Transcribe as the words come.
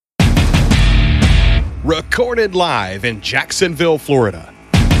recorded live in Jacksonville, Florida.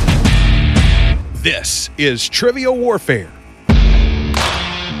 This is Trivial Warfare.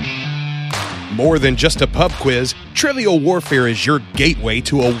 More than just a pub quiz, Trivial Warfare is your gateway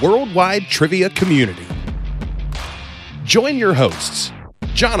to a worldwide trivia community. Join your hosts,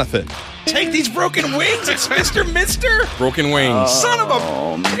 Jonathan. Take these broken wings, it's Mister! Broken wings. Son of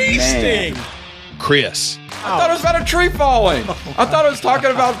a bee sting! Chris. I thought it was about a tree falling. I thought it was talking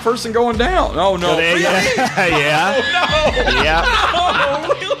about a person going down. Oh, no. Really? Yeah. Oh, no. Yeah.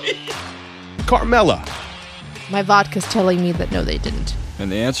 Oh, really? Carmela. My vodka's telling me that no, they didn't.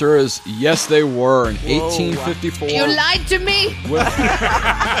 And the answer is yes, they were in 1854. You lied to me!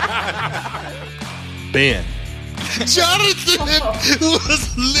 Ben. Jonathan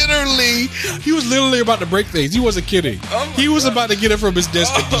was literally about to break things. He wasn't kidding. He was about to get it from his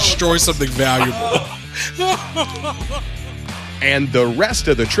desk and destroy something valuable. And the rest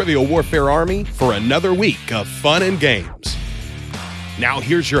of the Trivial Warfare Army for another week of fun and games. Now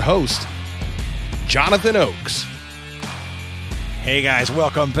here's your host, Jonathan Oakes. Hey guys,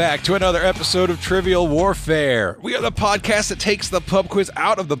 welcome back to another episode of Trivial Warfare. We are the podcast that takes the pub quiz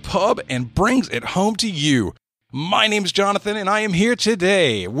out of the pub and brings it home to you. My name's Jonathan, and I am here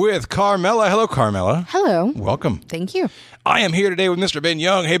today with Carmela. Hello, Carmela. Hello. Welcome. Thank you. I am here today with Mr. Ben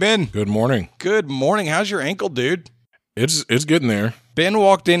Young. Hey, Ben. Good morning. Good morning. How's your ankle, dude? It's getting there. Ben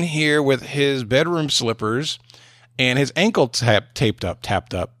walked in here with his bedroom slippers and his ankle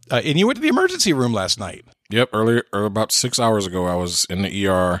tapped up. And you went to the emergency room last night. Yep, about 6 hours ago, I was in the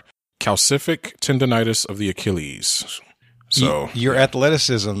ER. Calcific tendonitis of the Achilles. So your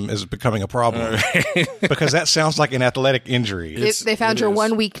athleticism is becoming a problem because that sounds like an athletic injury. They found your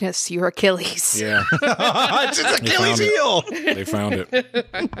one weakness, your Achilles. Yeah, It's just Achilles heel. they found it,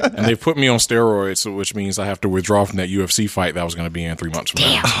 and they put me on steroids, which means I have to withdraw from that UFC fight that I was going to be in 3 months from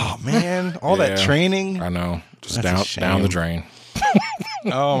now. Oh man, all that training. I know, just That's down the drain.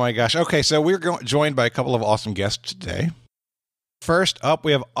 Oh my gosh. Okay, so we're joined by a couple of awesome guests today. First up,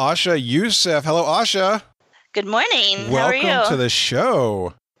 we have Asha Youssef. Hello, Asha. Good morning. Welcome How are you? to the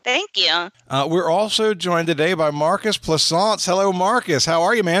show. Thank you. We're also joined today by Marcus Plaisance. Hello, Marcus. How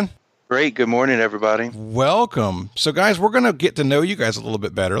are you, man? Great. Good morning, everybody. Welcome. So, guys, we're going to get to know you guys a little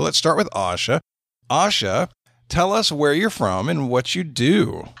bit better. Let's start with Asha. Asha, tell us where you're from and what you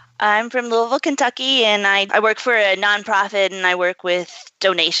do. I'm from Louisville, Kentucky, and I work for a nonprofit, and I work with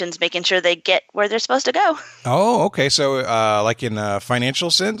donations, making sure they get where they're supposed to go. Oh, okay. So, like in a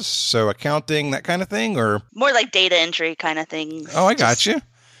financial sense? So, accounting, that kind of thing? Or More like data entry kind of thing. Oh, I got you.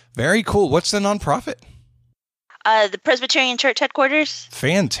 Very cool. What's the nonprofit? The Presbyterian Church headquarters.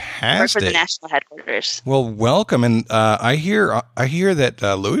 Fantastic. Work for the national headquarters. Well, welcome. And I hear that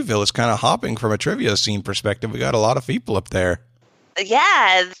Louisville is kind of hopping from a trivia scene perspective. We got a lot of people up there.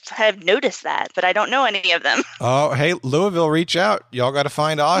 Yeah, I've noticed that, but I don't know any of them. Oh, hey, Louisville, reach out. Y'all got to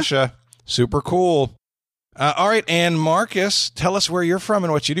find Asha. Super cool. All right, and Marcus, tell us where you're from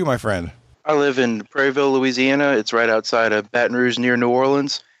and what you do, my friend. I live in Prairieville, Louisiana. It's right outside of Baton Rouge near New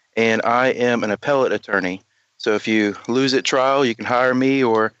Orleans, and I am an appellate attorney. So if you lose at trial, you can hire me,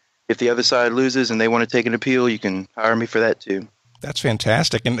 or if the other side loses and they want to take an appeal, you can hire me for that too. That's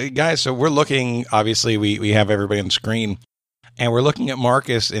fantastic. And guys, so we're looking, obviously, we have everybody on the screen. And we're looking at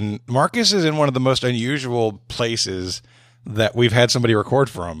Marcus, and Marcus is in one of the most unusual places that we've had somebody record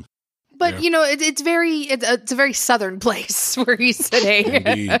from. But, you know, it's a very southern place where he's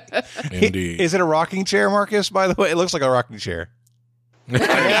sitting. Indeed. Is it a rocking chair, Marcus, by the way? It looks like a rocking chair.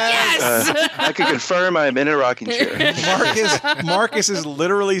 Yes! I can confirm I'm in a rocking chair. Marcus is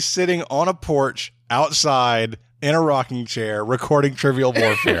literally sitting on a porch outside in a rocking chair recording Trivial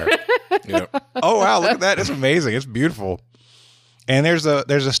Warfare. Yep. Oh, wow, look at that. It's amazing. It's beautiful. And there's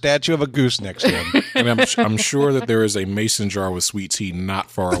a statue of a goose next to him. And I'm sure that there is a mason jar with sweet tea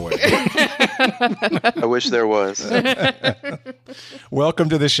not far away. I wish there was. Welcome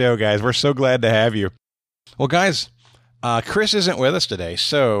to the show, guys. We're so glad to have you. Well, guys, Chris isn't with us today,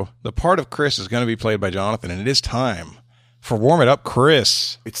 so the part of Chris is going to be played by Jonathan, and it is time for Warm It Up,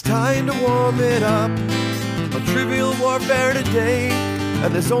 Chris. It's time to warm it up on Trivial Warfare today.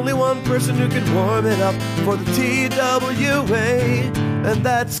 And there's only one person who can warm it up for the TWA, and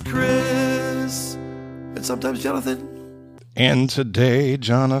that's Chris. And sometimes Jonathan. And today,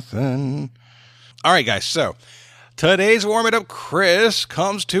 Jonathan. All right, guys, so today's Warm It Up, Chris,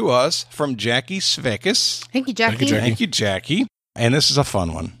 comes to us from Jackie Svekis. Thank you, Jackie. Thank you, Jackie. And this is a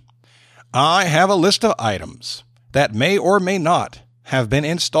fun one. I have a list of items that may or may not have been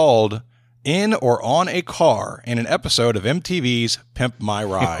installed in or on a car in an episode of MTV's Pimp My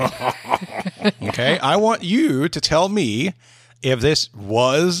Ride. Okay, I want you to tell me if this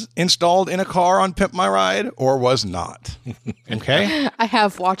was installed in a car on Pimp My Ride or was not. Okay? I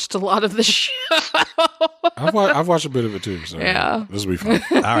have watched a lot of the show. I've watched a bit of it too. So Yeah. this will be fun.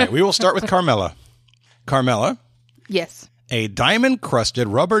 All right, we will start with Carmela. Carmela, Yes. a diamond-crusted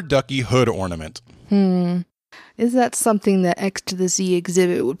rubber ducky hood ornament. Is that something that X to the Z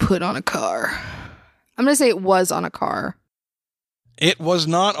exhibit would put on a car? I'm going to say it was on a car. It was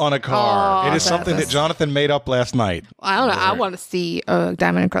not on a car. Oh, It is something that Jonathan made up last night. I don't know. I want to see a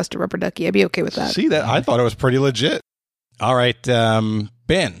diamond encrusted rubber ducky. I'd be okay with that. See that? I thought it was pretty legit. All right,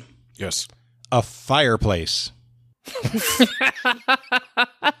 Ben, Yes. a fireplace.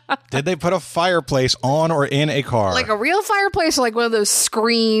 Did they put a fireplace on or in a car? Like a real fireplace or like one of those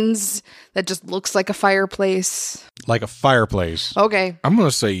screens that just looks like a fireplace? Like a fireplace. Okay. I'm going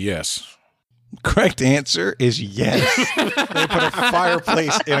to say yes. Correct answer is yes. They put a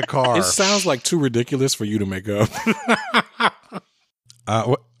fireplace in a car. It sounds like too ridiculous for you to make up.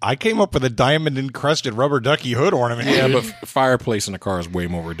 I came up with a diamond encrusted rubber ducky hood ornament. Yeah, but fireplace in a car is way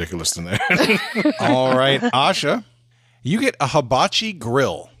more ridiculous than that. All right, Asha, you get a hibachi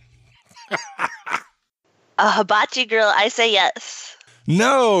grill. A hibachi grill, I say yes.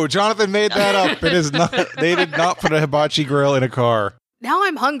 No, Jonathan made that up. It is not. They did not put a hibachi grill in a car. Now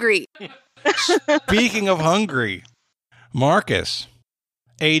I'm hungry. Speaking of hungry, Marcus,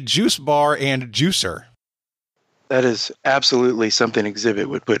 a juice bar and juicer. That is absolutely something Exhibit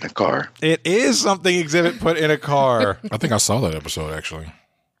would put in a car. It is something Exhibit put in a car. I think I saw that episode, actually.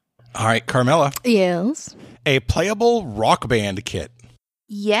 All right, Carmela, Yes. a playable rock band kit.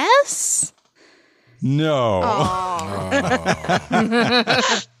 Yes? No.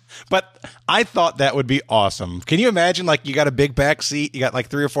 But I thought that would be awesome. Can you imagine, like, you got a big back seat, you got like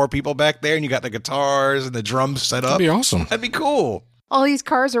 3 or 4 people back there, and you got the guitars and the drums set up? That'd be awesome. That'd be cool. All these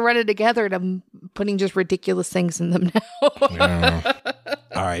cars are running together and I'm putting just ridiculous things in them now. Yeah.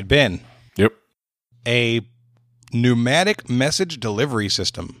 All right, Ben, Yep. a pneumatic message delivery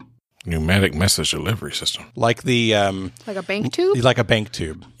system. Pneumatic message delivery system. Like the, Like a bank tube? like a bank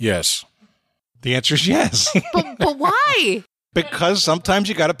tube. Yes. The answer is yes. But why? Because sometimes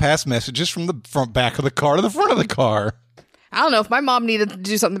you got to pass messages from the front back of the car to the front of the car. I don't know. If my mom needed to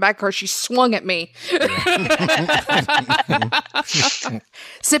do something in the back of her, she swung at me.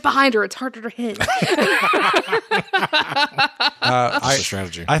 Sit behind her. It's harder to hit. That's a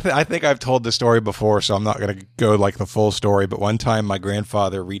strategy. I think I've told this story before, so I'm not going to go like the full story. But one time, my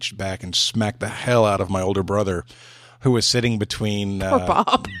grandfather reached back and smacked the hell out of my older brother, who was sitting between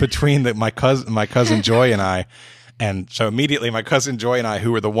Bob. between my cousin Joy and I. And so immediately, my cousin Joy and I,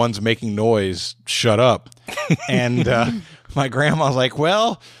 who were the ones making noise, shut up. And my grandma was like,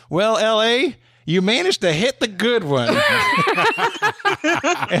 "Well, L.A., you managed to hit the good one."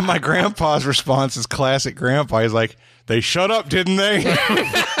 And my grandpa's response is classic grandpa. He's like, "They shut up, didn't they?"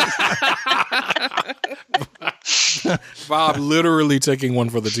 Bob literally taking one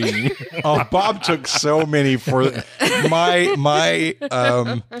for the team. Oh, Bob took so many for my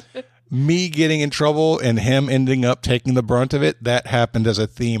me getting in trouble and him ending up taking the brunt of it. That happened as a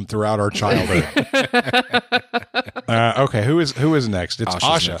theme throughout our childhood. Okay, who is next? It's Asha's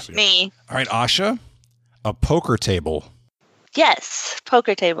Asha. next, yeah. Me. All right, Asha, a poker table. Yes.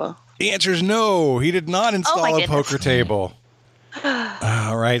 Poker table. The answer is no. He did not install my a goodness. poker table.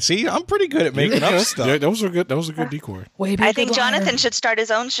 All right, see, I'm pretty good at making up stuff. Yeah, that was a good decoy. Way I think Jonathan should start his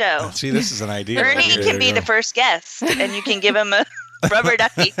own show. See, this is an idea. Ernie right here. can be the first guest, and you can give him a rubber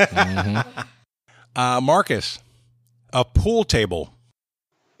ducky. Marcus, a pool table.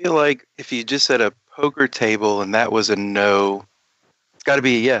 I feel like if you just said a poker table and that was a no, it's got to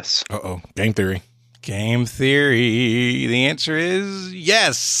be a yes. Uh-oh. Game theory. Game theory. The answer is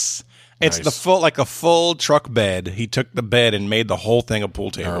yes. It's Nice. a full truck bed. He took the bed and made the whole thing a pool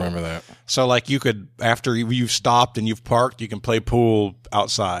table. I remember that. So like you could, after you've stopped and you've parked, you can play pool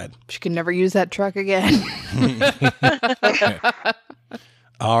outside. She can never use that truck again.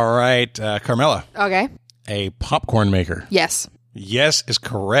 All right, Carmela, Okay. a popcorn maker. Yes. Yes is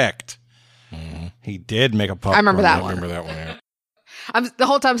correct. He did make a popcorn. I remember that I one. remember that one, yeah. I'm the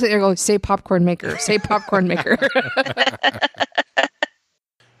whole time sitting there going, say popcorn maker. Say popcorn maker.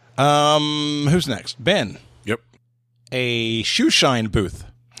 Who's next? Ben, Yep. a shoe shine booth.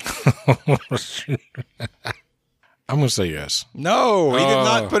 I'm going to say yes. No, he did Oh.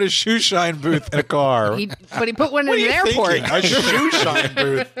 not put a shoe shine booth in a car. But he put one What in are an you airport. thinking? A shoe shine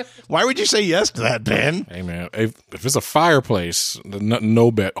booth. Why would you say yes to that, Ben? Hey, man, if it's a fireplace,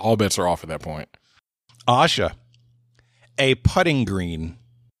 no bet. All bets are off at that point. Asha, a putting green.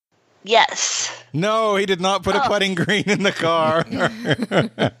 Yes. No, he did not put a putting green in the car.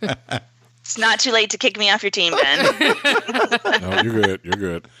 It's not too late to kick me off your team, Ben. No, you're good. You're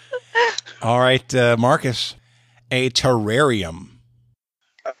good. All right, Marcus, a terrarium.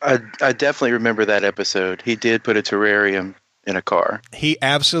 I definitely remember that episode. He did put a terrarium in a car. He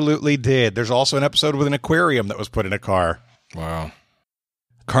absolutely did. There's also an episode with an aquarium that was put in a car. Wow.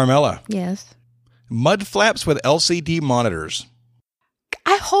 Carmela. Yes. Mud flaps with LCD monitors.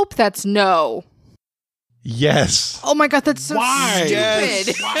 I hope that's no. Yes. Oh my God, that's so stupid.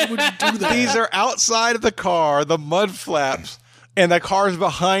 Yes. Why would you do that? These are outside of the car, the mud flaps, and the cars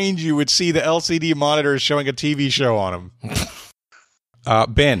behind you would see the LCD monitors showing a TV show on them.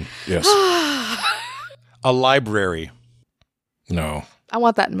 Ben. Yes. A library. No. I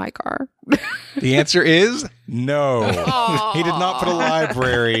want that in my car. The answer is no. He did not put a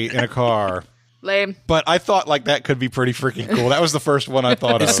library in a car. Lame. But I thought like that could be pretty freaking cool. That was the first one I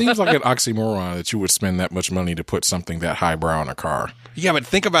thought It of. seems like an oxymoron that you would spend that much money to put something that highbrow in a car. Yeah, but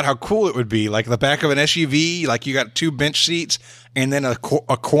think about how cool it would be. Like the back of an SUV, like you got 2 bench seats and then a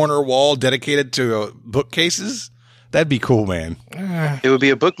corner wall dedicated to bookcases. That'd be cool, man. It would be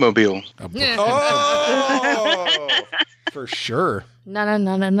a bookmobile. Oh, for sure. Na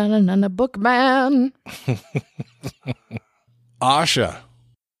bookman. Asha,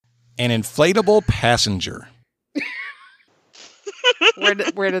 an inflatable passenger. Where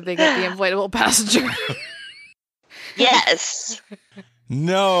did they get the inflatable passenger? Yes.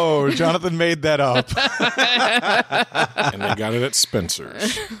 No, Jonathan made that up. And they got it at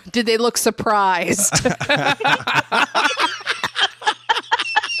Spencer's. Did they look surprised?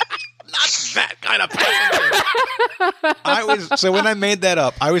 That kind of passenger. So when I made that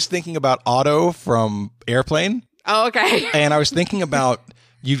up, I was thinking about Otto from Airplane. Oh, okay. And I was thinking about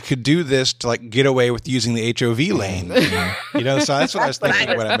you could do this to like get away with using the HOV lane. You know, so that's what I was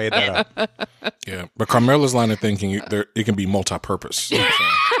thinking when I made that up. Yeah, but Carmela's line of thinking, it can be multi-purpose. So.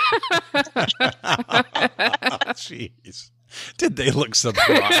 Jeez. Did they look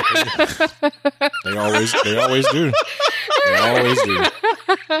surprised? They always do. They always do.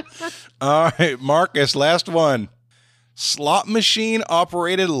 All right, Marcus, last one. Slot machine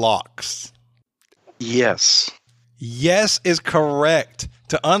operated locks. Yes. Yes is correct.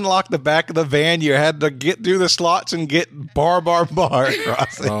 To unlock the back of the van, you had to get through the slots and get bar across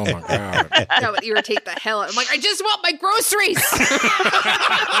it. Oh my God. That would irritate the hell out. I'm like, I just want my groceries.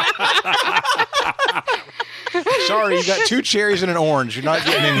 Sorry, you got 2 cherries and an orange. You're not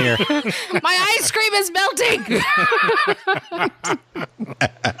getting in here. My ice cream is melting.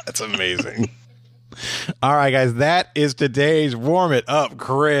 That's amazing. All right, guys, that is today's Warm It Up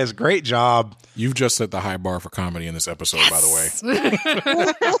Chris. Great job. You've just set the high bar for comedy in this episode, by the way.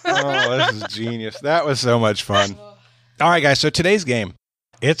 Oh, this is genius. That was so much fun. All right, guys, so today's game,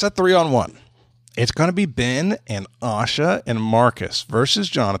 it's a 3-on-1. It's going to be Ben and Asha and Marcus versus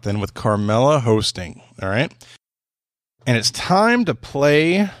Jonathan with Carmela hosting. All right? And it's time to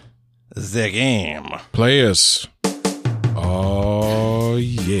play the game. Play us. Oh,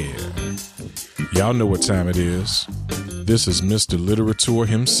 yeah. Y'all know what time it is. This is Mr. Literature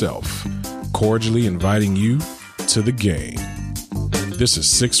himself, cordially inviting you to the game. This is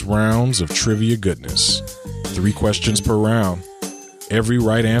 6 rounds of trivia goodness. 3 questions per round. Every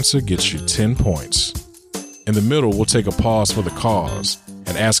right answer gets you 10 points. In the middle, we'll take a pause for the cause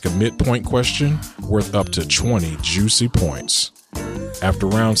and ask a midpoint question worth up to 20 juicy points. After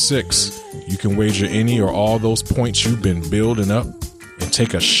round 6, you can wager any or all those points you've been building up and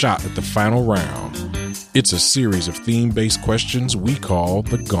take a shot at the final round. It's a series of theme-based questions we call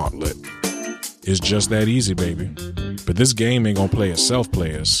the Gauntlet. It's just that easy, baby. But this game ain't gonna play itself,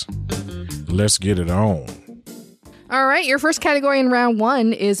 players. Let's get it on. All right, your first category in round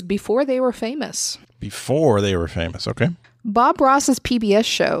 1 is Before They Were Famous. Before they were famous, okay? Bob Ross's PBS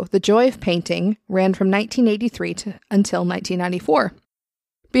show, The Joy of Painting, ran from 1983 until 1994.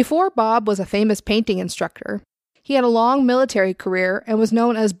 Before Bob was a famous painting instructor, he had a long military career and was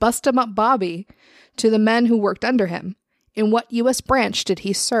known as Bust-em-Up Bobby to the men who worked under him. In what U.S. branch did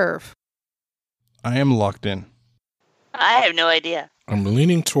he serve? I am locked in. I have no idea. I'm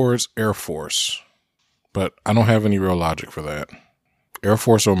leaning towards Air Force, but I don't have any real logic for that. Air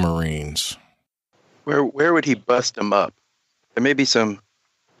Force or Marines? Where would he bust them up? There may be some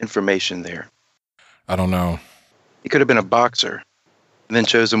information there. I don't know. He could have been a boxer and then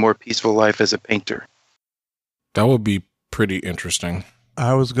chose a more peaceful life as a painter. That would be pretty interesting.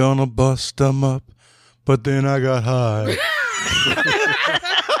 I was gonna bust them up, but then I got high.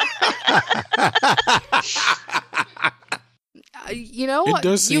 You know, It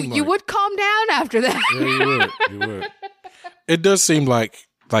does seem you like- would calm down after that. Yeah, you would. You would. It does seem like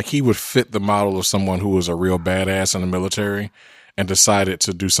he would fit the model of someone who was a real badass in the military and decided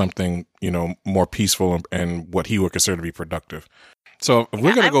to do something, more peaceful and what he would consider to be productive. So if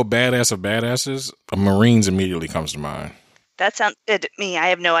we're going to go badass of badasses, Marines immediately comes to mind. That sounds good to me. I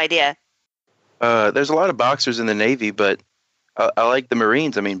have no idea. There's a lot of boxers in the Navy, but I like the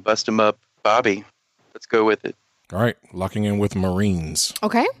Marines. I mean, bust them up, Bobby. Let's go with it. All right, locking in with Marines.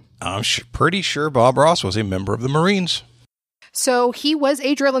 Okay. I'm pretty sure Bob Ross was a member of the Marines. So he was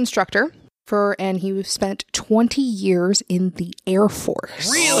a drill instructor and he spent 20 years in the Air Force.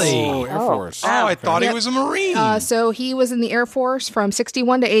 Really? Oh, Air Force. Oh, I thought he Yep. was a Marine. So he was in the Air Force from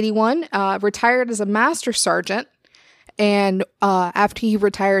 61 to 81, retired as a master sergeant. And after he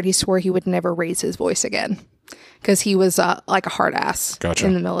retired, he swore he would never raise his voice again because he was like a hard ass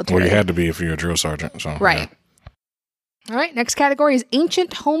in the military. Well, you had to be if you're a drill sergeant. So, right. Yeah. All right. Next category is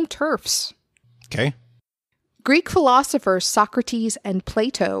ancient home turfs. Okay. Greek philosophers Socrates and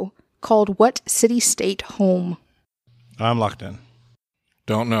Plato called what city-state home? I'm locked in.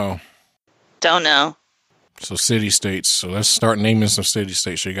 Don't know. Don't know. So city-states. So let's start naming some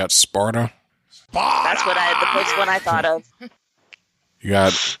city-states. So you got Sparta. That's the first one I thought of. You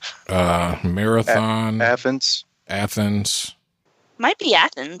got Marathon. Athens. Might be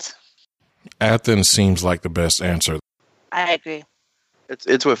Athens. Athens seems like the best answer. I agree.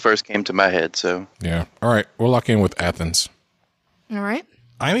 It's what first came to my head, so. Yeah. All right. We'll lock in with Athens. All right.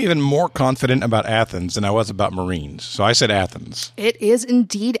 I'm even more confident about Athens than I was about Marines. So I said Athens. It is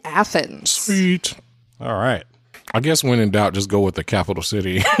indeed Athens. Sweet. All right. I guess when in doubt, just go with the capital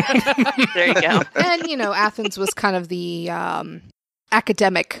city. There you go. And, Athens was kind of the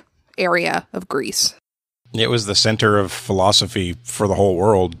academic area of Greece. It was the center of philosophy for the whole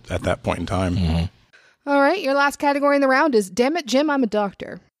world at that point in time. Mm-hmm. All right. Your last category in the round is, damn it, Jim, I'm a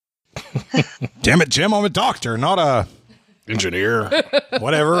doctor. Damn it, Jim, I'm a doctor, not a engineer.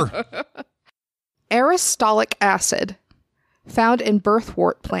 Whatever. Aristolic acid, found in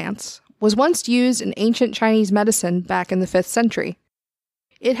birthwort plants, was once used in ancient Chinese medicine back in the 5th century.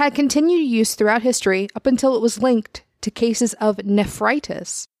 It had continued use throughout history up until it was linked to cases of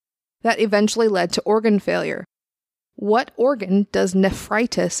nephritis that eventually led to organ failure. What organ does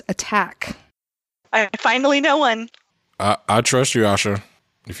nephritis attack? I finally know one. I trust you, Asha.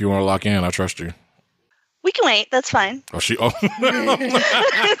 If you want to lock in, I trust you. We can wait. That's fine.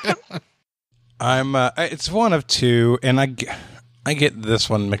 It's one of two, and I get this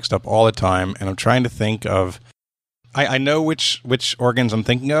one mixed up all the time, and I'm trying to think of. I know which organs I'm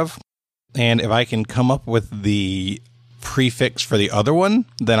thinking of, and if I can come up with the prefix for the other one,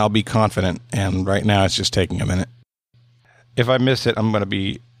 then I'll be confident. And right now, it's just taking a minute. If I miss it, I'm going to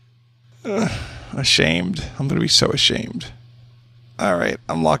be ashamed. I'm going to be so ashamed. All right,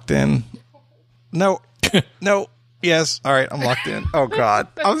 I'm locked in. No. No. Yes. All right, I'm locked in. Oh, God.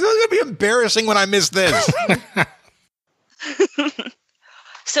 I'm going to be embarrassing when I miss this.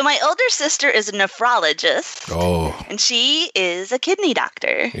 So my older sister is a nephrologist. Oh. And she is a kidney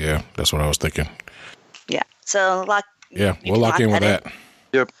doctor. Yeah, that's what I was thinking. Yeah. So we'll lock in with that.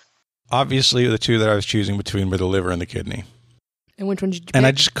 Yep. Obviously, the two that I was choosing between were the liver and the kidney. And which one did you pick? And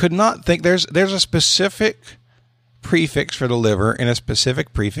I just could not think. There's a specific prefix for the liver and a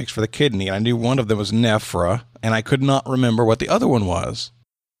specific prefix for the kidney. And I knew one of them was nephra, and I could not remember what the other one was.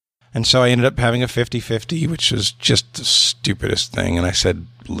 And so I ended up having a 50-50, which is just the stupidest thing. And I said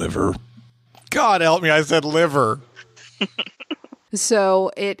liver. God help me, I said liver.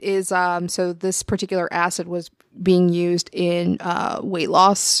 So it is, so this particular acid was being used in weight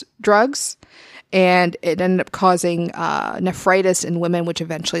loss drugs, and it ended up causing nephritis in women, which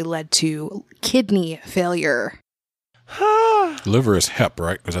eventually led to kidney failure. Liver is hep,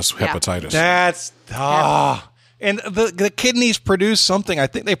 right? Because that's hepatitis. That's and the kidneys produce something. I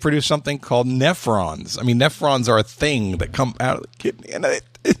think they produce something called nephrons. I mean, nephrons are a thing that come out of the kidney, and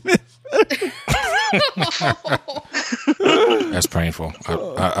that's painful.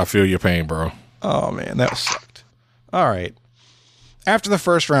 I feel your pain, bro. Oh man, that sucked. All right. After the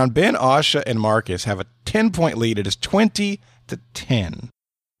first round, Ben, Asha, and Marcus have a 10-point lead. It is 20-10.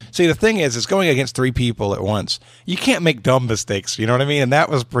 See, the thing is, it's going against three people at once. You can't make dumb mistakes, you know what I mean? And that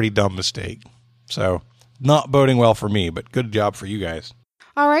was a pretty dumb mistake. So, not boding well for me, but good job for you guys.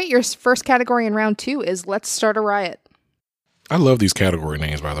 All right, your first category in round 2 is Let's Start a Riot. I love these category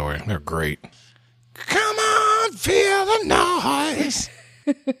names, by the way. They're great. Come on, feel the noise.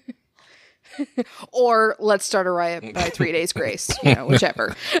 Or Let's Start a Riot by 3 Days Grace,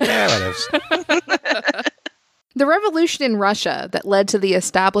 whichever. Yeah, that is. The revolution in Russia that led to the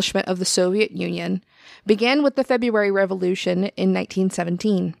establishment of the Soviet Union began with the February Revolution in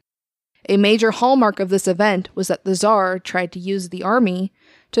 1917. A major hallmark of this event was that the Tsar tried to use the army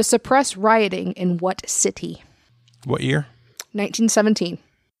to suppress rioting in what city? What year? 1917.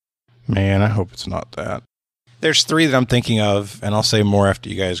 Man, I hope it's not that. There's 3 that I'm thinking of, and I'll say more after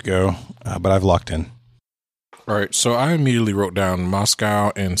you guys go, but I've locked in. All right, so I immediately wrote down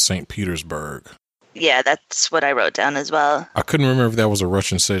Moscow and St. Petersburg. Yeah, that's what I wrote down as well. I couldn't remember if that was a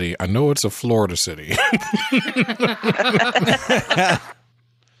Russian city. I know it's a Florida city.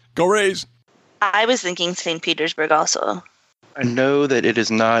 Go Rays! I was thinking St. Petersburg also. I know that it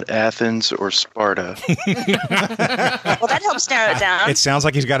is not Athens or Sparta. Well, that helps narrow it down. It sounds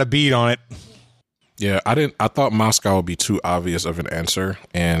like he's got a bead on it. Yeah, I thought Moscow would be too obvious of an answer,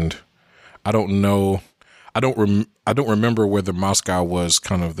 and I don't know. I don't remember whether Moscow was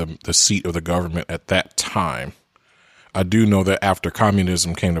kind of the seat of the government at that time. I do know that after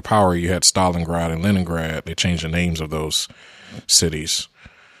communism came to power, you had Stalingrad and Leningrad. They changed the names of those cities.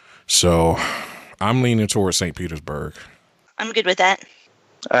 So I'm leaning towards St. Petersburg. I'm good with that.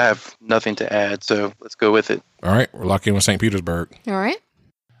 I have nothing to add, so let's go with it. All right, we're locked in with St. Petersburg. All right.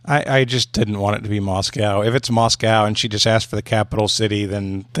 I just didn't want it to be Moscow. If it's Moscow and she just asked for the capital city,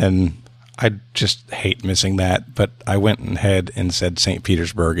 then I just hate missing that. But I went ahead and said St.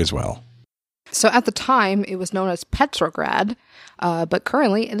 Petersburg as well. So at the time, it was known as Petrograd, but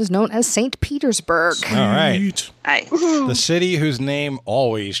currently it is known as St. Petersburg. All right. Nice. The city whose name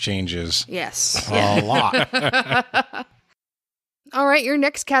always changes. Yes. A lot. All right, your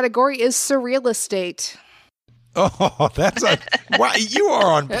next category is surreal estate. Oh, wow, you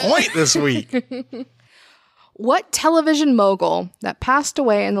are on point this week. What television mogul that passed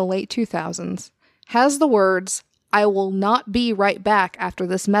away in the late 2000s has the words, "I will not be right back after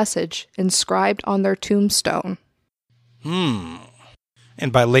this message," inscribed on their tombstone?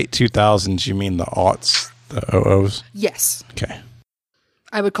 And by late 2000s, you mean the aughts, the OOs? Yes. Okay.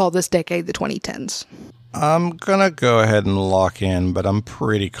 I would call this decade the 2010s. I'm going to go ahead and lock in, but I'm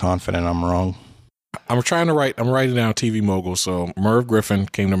pretty confident I'm wrong. I'm writing down TV mogul, so Merv Griffin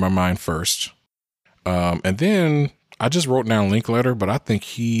came to my mind first. And then I just wrote down Linkletter, but I think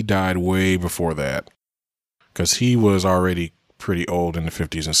he died way before that because he was already pretty old in the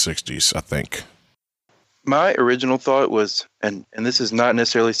 50s and 60s, I think. My original thought was, and this is not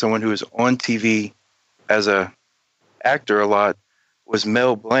necessarily someone who is on TV as a actor a lot, was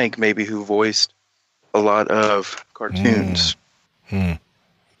Mel Blanc, maybe, who voiced a lot of cartoons.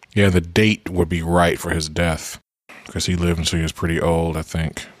 Yeah, the date would be right for his death because he lived until he was pretty old, I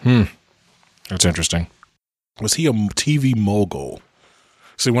think. That's interesting. Was he a TV mogul?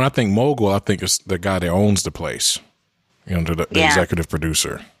 See, when I think mogul, I think it's the guy that owns the place, the executive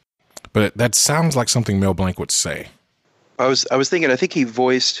producer. But that sounds like something Mel Blanc would say. I was thinking, I think he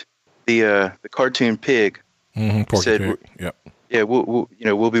voiced the cartoon pig. Porky said, Pig. Yep. Yeah,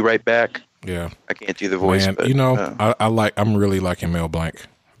 we'll be right back. Yeah. I can't do the voice, Man, but I'm really liking Mel Blanc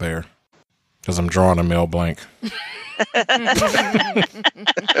there because I'm drawing a Mel Blanc.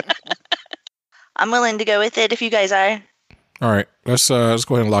 I'm willing to go with it if you guys are. All right, let's go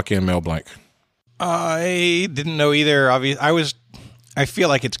ahead and lock in Mel Blanc. I didn't know either. I feel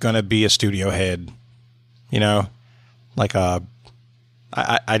like it's going to be a studio head. I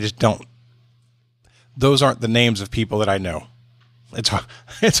just don't. Those aren't the names of people that I know.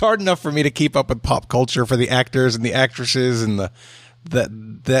 It's hard enough for me to keep up with pop culture for the actors and the actresses and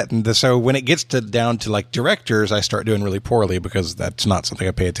so when it gets down to like directors, I start doing really poorly because that's not something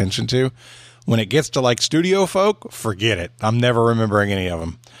I pay attention to. When it gets to like studio folk, forget it. I'm never remembering any of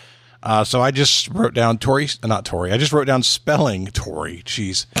them. So I just wrote down I just wrote down spelling Tori.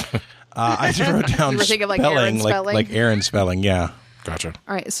 Jeez. I just wrote down spelling, like Aaron Spelling. Yeah. Gotcha.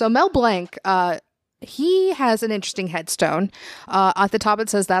 All right. So Mel Blanc, he has an interesting headstone. At the top it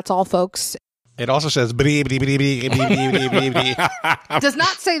says, "That's all, folks." It also says does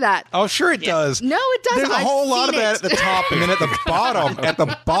not say that. Oh, sure it does. No, it doesn't. There's a whole lot of that at the top, and then at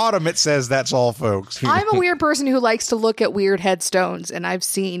the bottom it says "That's all, folks." I'm a weird person who likes to look at weird headstones, and I've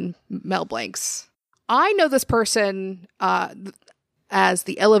seen Mel Blanc's. I know this person as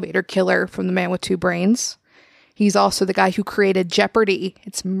the elevator killer from The Man with Two Brains. He's also the guy who created Jeopardy.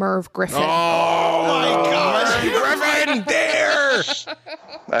 It's Merv Griffin. Oh my gosh, Griffin! There!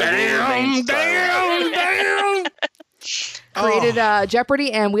 Damn! Created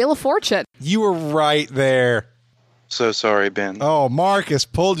Jeopardy and Wheel of Fortune. You were right there. So sorry, Ben. Oh, Marcus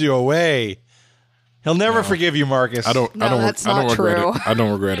pulled you away. He'll never forgive you, Marcus. That's not true. I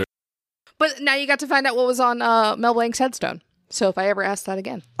don't regret it. But now you got to find out what was on Mel Blanc's headstone. So if I ever ask that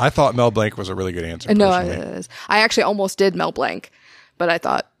again. I thought Mel Blanc was a really good answer. No, I actually almost did Mel Blanc. But I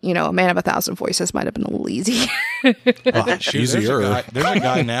thought, A Man of 1,000 Voices might have been a little easy. Easier. There's a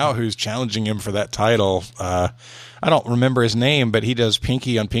guy now who's challenging him for that title. I don't remember his name, but he does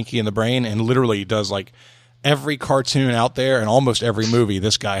Pinky on Pinky and the Brain and literally does like every cartoon out there and almost every movie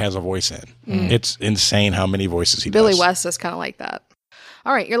this guy has a voice in. It's insane how many voices he Billy does. West is kind of like that.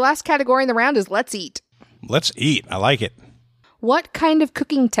 All right, your last category in the round is Let's Eat. Let's eat. I like it. What kind of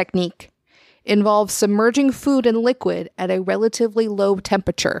cooking technique involves submerging food in liquid at a relatively low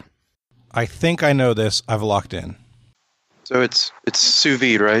temperature? I think I know this. I've locked in. So it's sous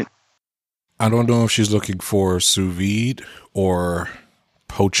vide, right? I don't know if she's looking for sous vide or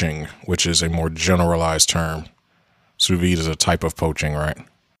poaching, which is a more generalized term. Sous vide is a type of poaching, right?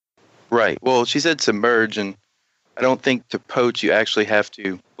 Right. Well, she said submerge, and I don't think to poach you actually have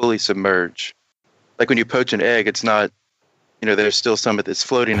to fully submerge. Like when you poach an egg, it's not, there's still some of this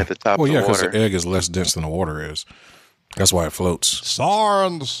floating at the top Well, of yeah, the because water. the egg is less dense than the water is. That's why it floats.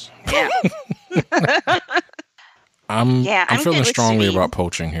 Sarns. Yeah. I'm I'm feeling good with strongly sous vide. about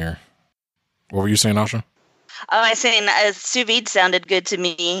poaching here. What were you saying, Asha? I was saying sous vide sounded good to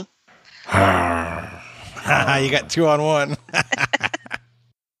me. You got 2 on 1.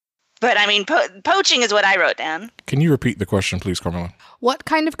 But I mean, poaching is what I wrote down. Can you repeat the question, please, Carmela? What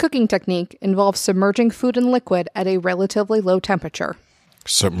kind of cooking technique involves submerging food in liquid at a relatively low temperature?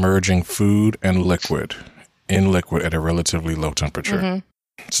 Submerging food and liquid in liquid at a relatively low temperature. Mm-hmm.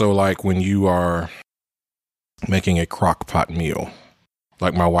 So like when you are making a crock pot meal,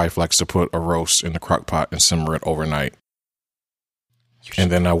 like my wife likes to put a roast in the crock pot and simmer it overnight.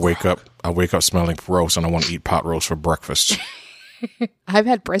 And then I wake up smelling roast and I want to eat pot roast for breakfast. I've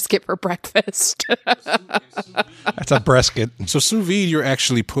had brisket for breakfast. That's a brisket. So sous vide, you're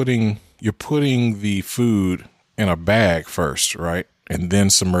actually putting the food in a bag first, right? And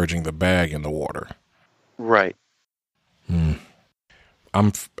then submerging the bag in the water. Right.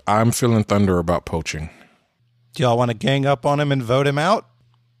 I'm feeling thunder about poaching. Do y'all want to gang up on him and vote him out?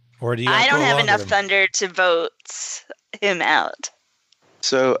 Or do you? I don't go have along enough with him? thunder to vote him out.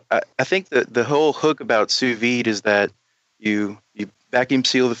 So I think that the whole hook about sous vide is that you vacuum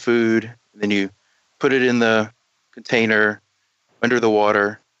seal the food, then you put it in the container under the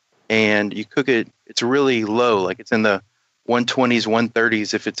water, and you cook it. It's really low, like it's in the 120s,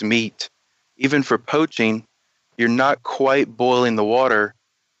 130s if it's meat. Even for poaching, you're not quite boiling the water,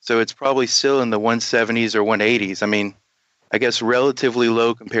 so it's probably still in the 170s or 180s. I mean, I guess relatively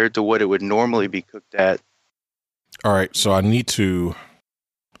low compared to what it would normally be cooked at. All right, so I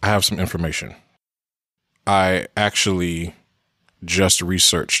have some information. I actually just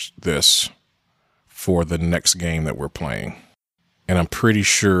researched this for the next game that we're playing. And I'm pretty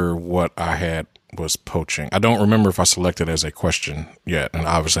sure what I had was poaching. I don't remember if I selected as a question yet, and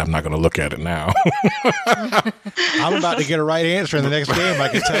obviously I'm not going to look at it now. I'm about to get a right answer in the next game. I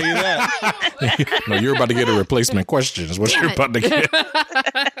can tell you that. No, you're about to get a replacement question is what you're about to get.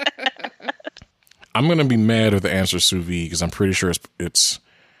 I'm going to be mad if the answer is sous vide because I'm pretty sure this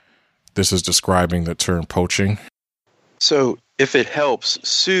is describing the term poaching. So if it helps,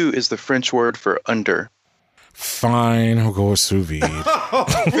 sous is the French word for under. Fine, I'll go with sous vide.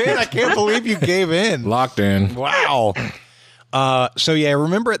 Man, I can't believe you gave in. Locked in. Wow. So yeah,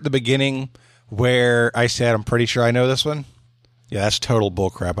 remember at the beginning where I said, I'm pretty sure I know this one? Yeah, that's total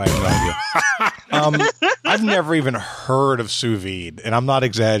bullcrap. I have no idea. I've never even heard of sous vide, and I'm not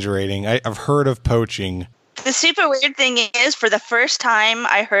exaggerating. I've heard of poaching. The super weird thing is, for the first time,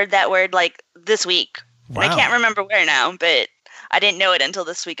 I heard that word like this week. Wow. And I can't remember where now, but I didn't know it until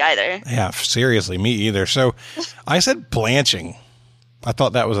this week either. Yeah, seriously, me either. So I said blanching. I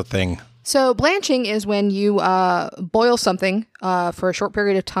thought that was a thing. So blanching is when you boil something for a short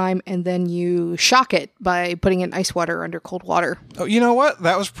period of time and then you shock it by putting it in ice water under cold water. Oh, you know what?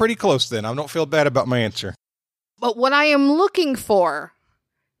 That was pretty close then. I don't feel bad about my answer. But what I am looking for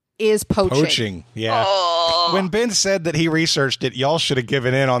is poaching. Yeah. Oh. When Ben said that he researched it, y'all should have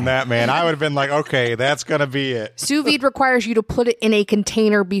given in on that, man. I would have been like, okay, that's going to be it. Sous vide requires you to put it in a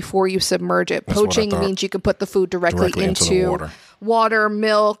container before you submerge it. That's what I Poaching thought. means you can put the food directly into the into water.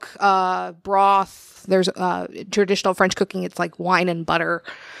 milk, broth. There's traditional French cooking. It's like wine and butter.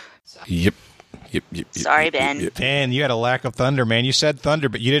 Yep. Sorry, yep, Ben. yep. Ben, you had a lack of thunder, man. You said thunder,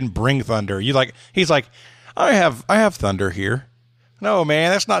 but you didn't bring thunder. He's like, I have thunder here. No, man,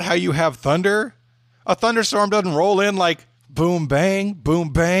 that's not how you have thunder. A thunderstorm doesn't roll in like boom, bang,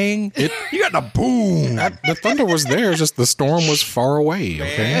 boom, bang. You got the boom. The thunder was there, just the storm was far away,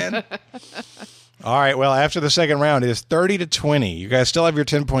 okay? Man. All right, well, after the second round, it is 30-20. You guys still have your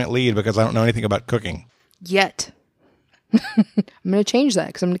 10-point lead because I don't know anything about cooking. Yet. I'm going to change that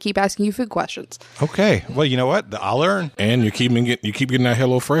because I'm going to keep asking you food questions. Okay, well, you know what? I'll learn. And you keep getting that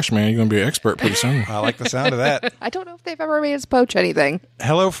HelloFresh, man. You're going to be an expert pretty soon. I like the sound of that. I don't know if they've ever made us poach anything.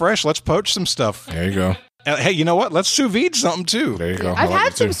 HelloFresh, let's poach some stuff. There you go. Hey, you know what? Let's sous vide something too. There you go. I've I like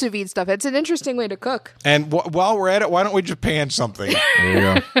had it, some too. sous vide stuff. It's an interesting way to cook. And while we're at it, why don't we Japan something? There you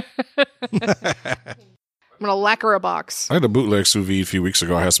go. I'm going to lacquer a box. I had a bootleg sous vide a few weeks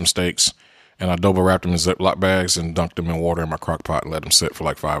ago. I had some steaks, and I double wrapped them in Ziploc bags and dunked them in water in my crock pot and let them sit for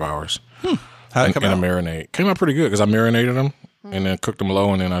like 5 hours. How'd it come in out? a marinade. Came out pretty good because I marinated them and then cooked them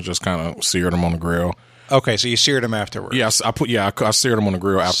low, and then I just kind of seared them on the grill. Okay, so you seared them afterwards. Yes, I seared them on the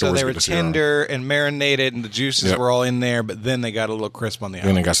grill afterwards. So they were with the sear. tender and marinated, and the juices Yep. were all in there, but then they got a little crisp on the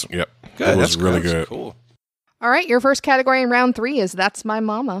Then outside. it got some. Yep, Good. It was That's really that's good. Cool. All right, your first category in round 3 is That's My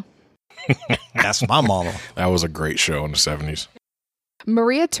Mama. That's my mama. That was a great show in the 70s.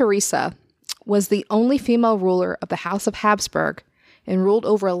 Maria Theresa was the only female ruler of the House of Habsburg and ruled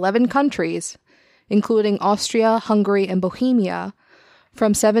over 11 countries, including Austria, Hungary, and Bohemia,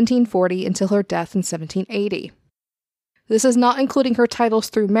 from 1740 until her death in 1780. This is not including her titles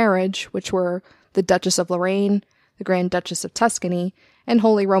through marriage, which were the Duchess of Lorraine, the Grand Duchess of Tuscany, and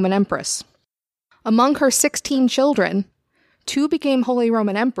Holy Roman Empress. Among her 16 children, 2 became Holy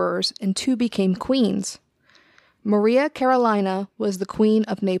Roman Emperors and 2 became queens. Maria Carolina was the Queen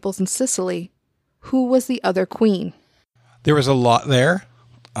of Naples and Sicily. Who was the other queen? There was a lot there.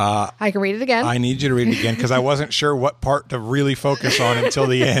 I can read it again. I need you to read it again because I wasn't sure what part to really focus on until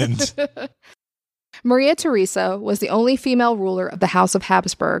the end. Maria Theresa was the only female ruler of the House of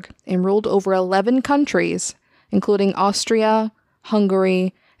Habsburg and ruled over 11 countries, including Austria,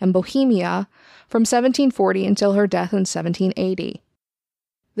 Hungary, and Bohemia, from 1740 until her death in 1780.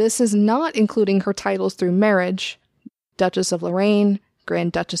 This is not including her titles through marriage, Duchess of Lorraine,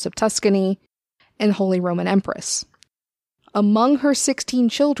 Grand Duchess of Tuscany, and Holy Roman Empress. Among her 16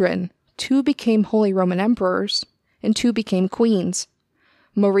 children, 2 became Holy Roman Emperors and 2 became queens.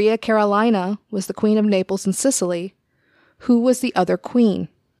 Maria Carolina was the Queen of Naples and Sicily. Who was the other queen?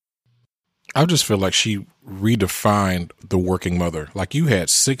 I just feel like she redefined the working mother. Like, you had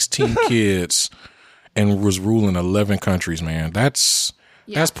 16 kids and was ruling 11 countries, man. That's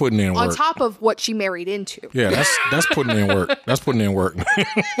putting in work. On top of what she married into. Yeah, that's putting in work. That's putting in work.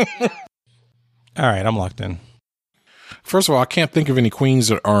 All right, I'm locked in. First of all, I can't think of any queens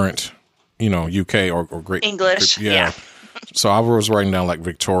that aren't, UK or Great English, yeah. So I was writing down like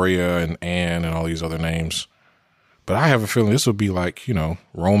Victoria and Anne and all these other names. But I have a feeling this would be like,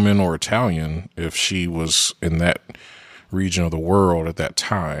 Roman or Italian if she was in that region of the world at that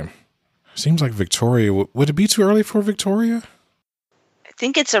time. Seems like Victoria. Would it be too early for Victoria? I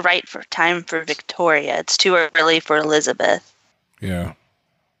think it's a right time for Victoria. It's too early for Elizabeth. Yeah.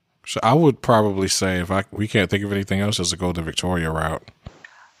 So I would probably say we can't think of anything else, is to go the Victoria route.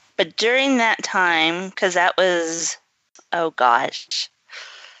 But during that time, because that was, there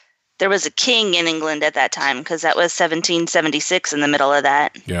was a king in England at that time, because that was 1776 in the middle of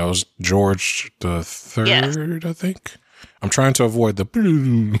that. Yeah, it was George the Third, Yes. I think. I'm trying to avoid the.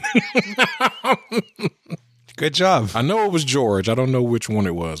 Good job. I know it was George. I don't know which one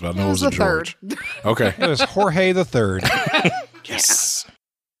it was, but I know it was a the George. Okay. It was Jorge the Third. Yes.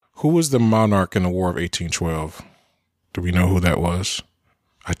 Who was the monarch in the War of 1812? Do we know who that was?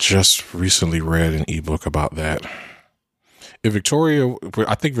 I just recently read an ebook about that. I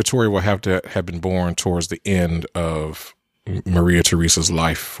think Victoria will have to have been born towards the end of Maria Theresa's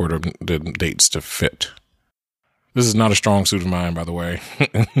life for the dates to fit. This is not a strong suit of mine, by the way,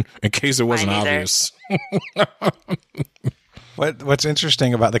 in case it wasn't Mine either. obvious. What's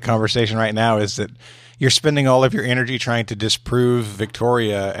interesting about the conversation right now is that you're spending all of your energy trying to disprove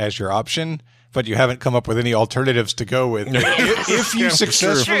Victoria as your option, but you haven't come up with any alternatives to go with. If you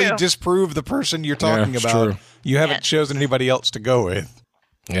successfully True. disprove the person you're talking it's about, true. you haven't Yes. chosen anybody else to go with.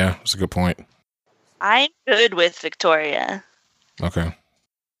 Yeah, that's a good point. I'm good with Victoria, Okay.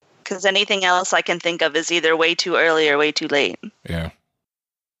 because anything else I can think of is either way too early or way too late. Yeah.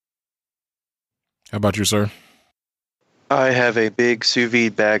 How about you, sir? I have a big sous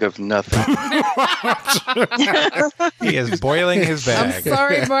vide bag of nothing. He is boiling his I'm bag.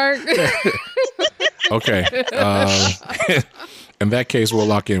 sorry, Mark. Okay. In that case, we'll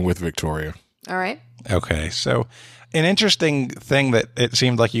lock in with Victoria. All right. Okay, so an interesting thing that it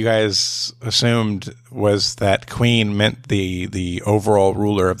seemed like you guys assumed was that queen meant the overall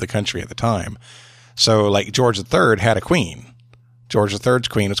ruler of the country at the time. So, like, George III had a queen. George III's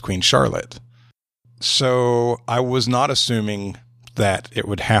queen was Queen Charlotte. So I was not assuming that it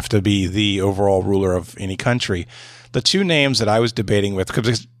would have to be the overall ruler of any country. The two names that I was debating with,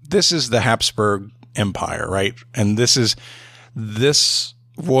 because this is the Habsburg Empire, right? And this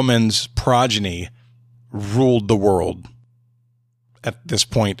woman's progeny ruled the world at this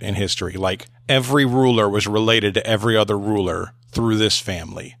point in history. Like, every ruler was related to every other ruler through this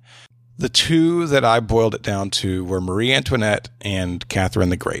family. The two that I boiled it down to were Marie Antoinette and Catherine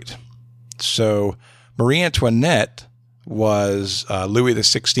the Great. So Marie Antoinette was Louis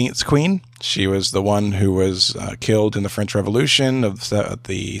XVI's queen. She was the one who was killed in the French Revolution of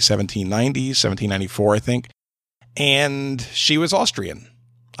the 1790s, 1794, I think. And she was Austrian.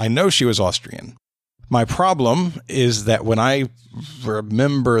 I know she was Austrian. My problem is that when I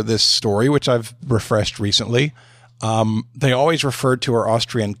remember this story, which I've refreshed recently, they always referred to her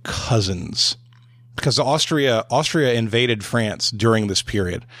Austrian cousins because Austria invaded France during this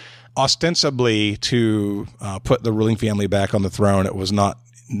period, ostensibly to put the ruling family back on the throne. It was not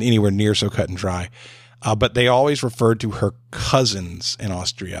anywhere near so cut and dry, but they always referred to her cousins in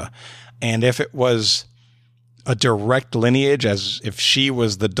Austria. And if it was a direct lineage, as if she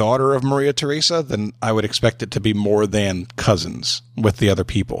was the daughter of Maria Theresa, then I would expect it to be more than cousins with the other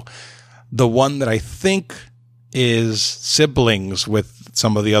people. The one that I think is siblings with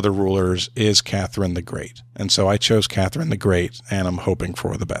some of the other rulers is Catherine the Great. And so I chose Catherine the Great, and I'm hoping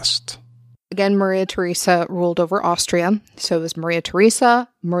for the best. Again, Maria Theresa ruled over Austria. So it was Maria Theresa,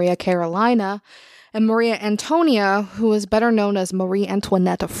 Maria Carolina, and Maria Antonia, who was better known as Marie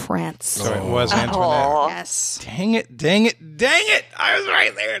Antoinette of France. So it was Antoinette. Yes. Dang it. I was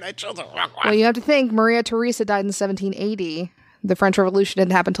right there, and I chose the wrong one. Well, you have to think, Maria Theresa died in 1780. The French Revolution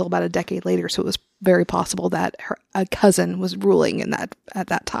didn't happen until about a decade later, so it was very possible that a cousin was ruling at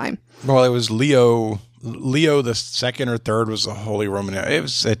that time. Well, it was Leo the second or third was the Holy Roman.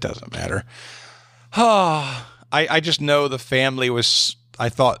 It doesn't matter. I just know the family was. I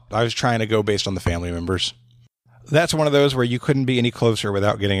thought I was trying to go based on the family members. That's one of those where you couldn't be any closer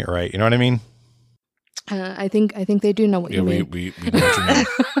without getting it right. You know what I mean? I think they do know what you mean. We know what you mean.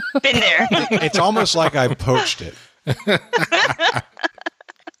 Been there. It's almost like I poached it.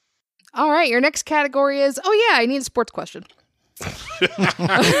 All right, your next category is, I need a sports question. The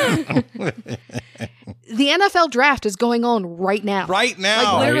NFL draft is going on right now. Right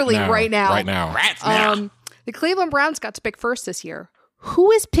now. Like literally right now. Right now. The Cleveland Browns got to pick first this year.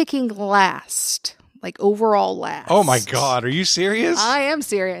 Who is picking last? Like overall last? Oh my God, are you serious? I am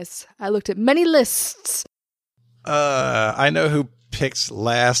serious. I looked at many lists. I know who picks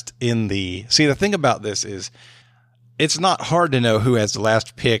last in the... See, the thing about this is it's not hard to know who has the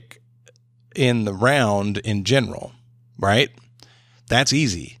last pick in the round in general, right? That's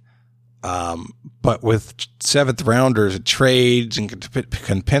easy. But with seventh rounders, trades and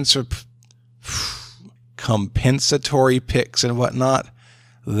compensatory picks and whatnot,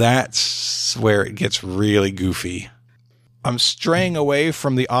 that's where it gets really goofy. I'm straying away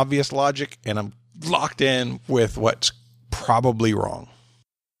from the obvious logic, and I'm locked in with what's probably wrong.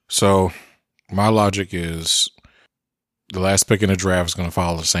 So my logic is the last pick in the draft is going to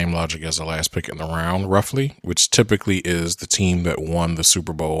follow the same logic as the last pick in the round, roughly, which typically is the team that won the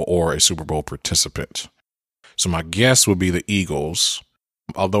Super Bowl or a Super Bowl participant. So my guess would be the Eagles,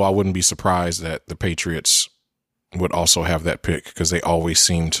 although I wouldn't be surprised that the Patriots would also have that pick because they always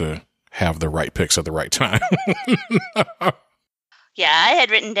seem to have the right picks at the right time. Yeah, I had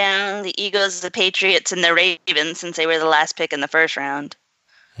written down the Eagles, the Patriots, and the Ravens since they were the last pick in the first round.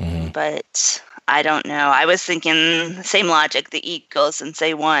 Mm-hmm. But I don't know. I was thinking same logic, the Eagles since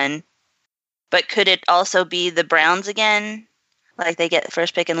they won. But could it also be the Browns again? Like they get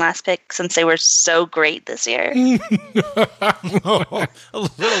first pick and last pick since they were so great this year. A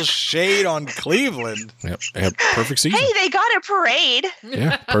little shade on Cleveland. Yep, perfect season. Hey, they got a parade.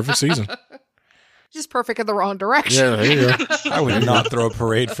 Yeah, perfect season. Just perfect in the wrong direction. Yeah, there you go. I would not throw a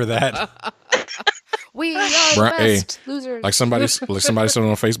parade for that. We are the best losers. Like somebody said on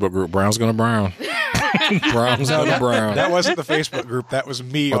a Facebook group, Brown's gonna Brown. Brown's gonna Brown. That wasn't the Facebook group. That was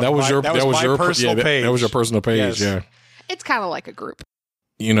me. Oh, that was your personal page. That was your personal page. Yes. Yeah. It's kind of like a group.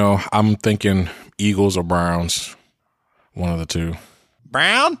 You know, I'm thinking Eagles or Browns. One of the two.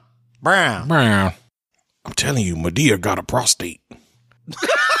 Brown. I'm telling you, Madea got a prostate.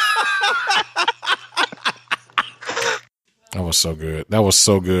 That was so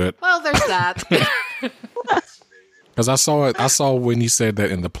good. Well, there's that. Because I saw when he said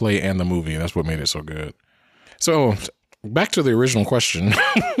that in the play and the movie, and that's what made it so good. So, back to the original question.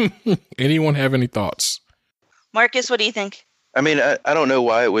 Anyone have any thoughts? Marcus, what do you think? I mean, I don't know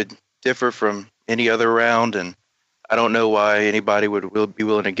why it would differ from any other round, and I don't know why anybody would be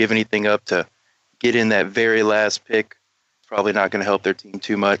willing to give anything up to get in that very last pick. It's probably not going to help their team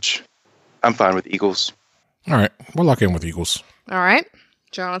too much. I'm fine with Eagles. All right, we'll lock in with Eagles. All right,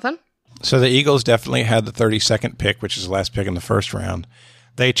 Jonathan? So the Eagles definitely had the 32nd pick, which is the last pick in the first round.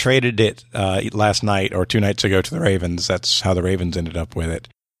 They traded it last night or 2 nights ago to the Ravens. That's how the Ravens ended up with it.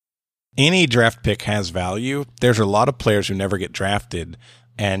 Any draft pick has value. There's a lot of players who never get drafted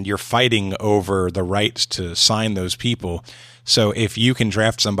and you're fighting over the rights to sign those people. So if you can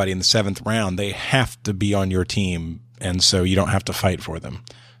draft somebody in the 7th round, they have to be on your team, and so you don't have to fight for them.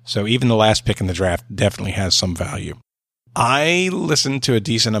 So even the last pick in the draft definitely has some value. I listen to a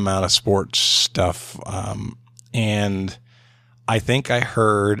decent amount of sports stuff, and I think I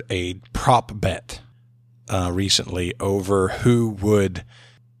heard a prop bet recently over who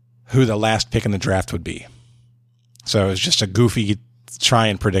the last pick in the draft would be. So it was just a goofy try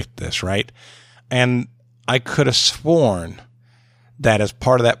and predict this, right? And I could have sworn that as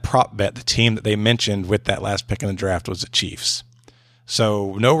part of that prop bet, the team that they mentioned with that last pick in the draft was the Chiefs.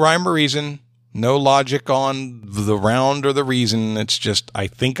 So no rhyme or reason, no logic on the round or the reason. It's just, I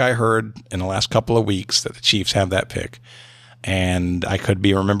think I heard in the last couple of weeks that the Chiefs have that pick. And I could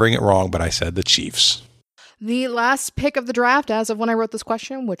be remembering it wrong, but I said the Chiefs. The last pick of the draft, as of when I wrote this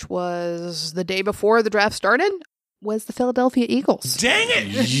question, which was the day before the draft started, was the Philadelphia Eagles. Dang it!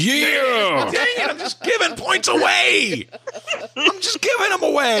 Yeah! Dang it! I'm just giving points away! I'm just giving them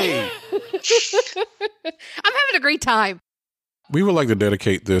away! I'm having a great time. We would like to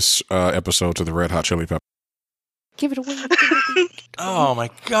dedicate this episode to the Red Hot Chili Peppers. Give it away. Oh my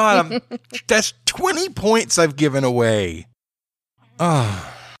God. That's 20 points I've given away.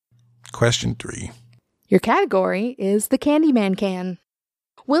 Question 3. Your category is the Candyman can.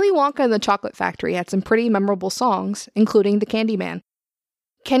 Willy Wonka and the Chocolate Factory had some pretty memorable songs, including the Candyman.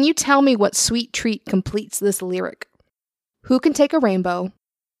 Can you tell me what sweet treat completes this lyric? Who can take a rainbow,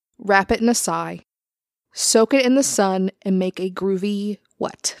 wrap it in a sigh, soak it in the sun, and make a groovy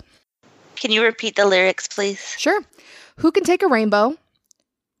what? Can you repeat the lyrics, please? Sure. Who can take a rainbow,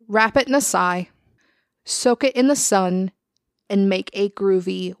 wrap it in a sigh, soak it in the sun, and make a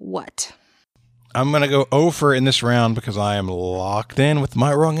groovy what? I'm going to go over in this round because I am locked in with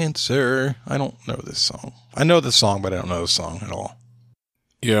my wrong answer. I don't know this song. I know the song, but I don't know the song at all.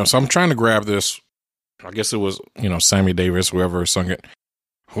 Yeah, so I'm trying to grab this. I guess it was, Sammy Davis, whoever sung it.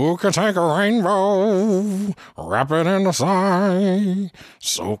 Who can take a rainbow, wrap it in the sigh,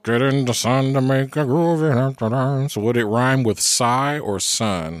 soak it in the sun to make a groovy. So would it rhyme with sigh or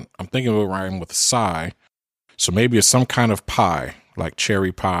sun? I'm thinking it would rhyme with sigh. So maybe it's some kind of pie, like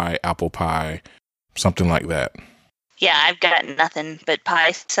cherry pie, apple pie, something like that. Yeah, I've got nothing, but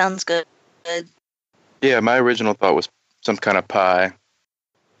pie sounds good. Yeah, my original thought was some kind of pie.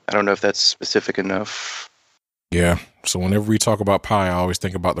 I don't know if that's specific enough. Yeah, so whenever we talk about pie, I always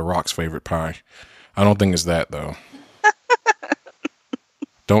think about The Rock's favorite pie. I don't think it's that, though.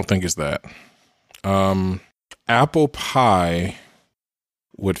 Don't think it's that. Apple pie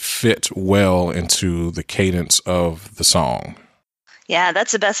would fit well into the cadence of the song. Yeah,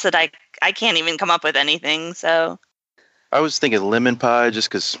 that's the best that I can't even come up with anything, so. I was thinking lemon pie just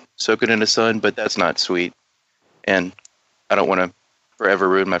because soak it in the sun, but that's not sweet. And I don't want to forever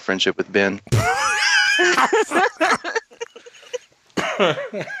ruin my friendship with Ben.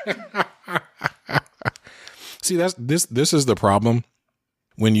 See, this is the problem.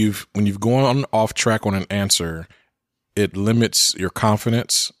 When you've gone off track on an answer, it limits your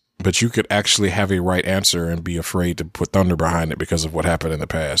confidence, but you could actually have a right answer and be afraid to put thunder behind it because of what happened in the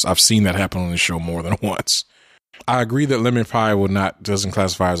past. I've seen that happen on the show more than once. I agree that lemon pie doesn't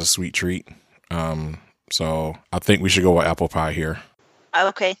classify as a sweet treat. So I think we should go with apple pie here.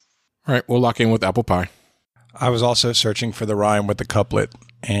 Okay. All right, we'll lock in with apple pie. I was also searching for the rhyme with the couplet,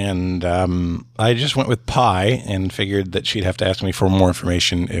 and I just went with pie and figured that she'd have to ask me for more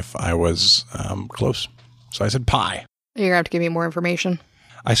information if I was close. So I said pie. You're going to have to give me more information.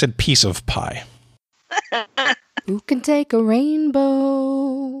 I said piece of pie. Who can take a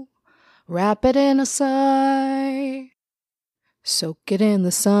rainbow, wrap it in a sigh, soak it in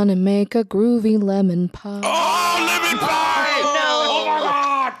the sun and make a groovy lemon pie. Oh, lemon pie! No. Oh, my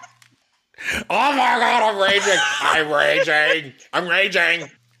God! Oh, my God, I'm raging!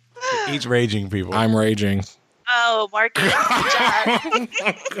 He's raging, people. I'm raging. Oh, Marcus, good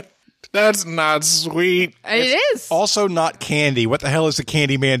job. That's not sweet. It is. Also not candy. What the hell is the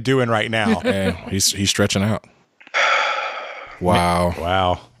Candyman doing right now? Yeah, he's stretching out. Wow.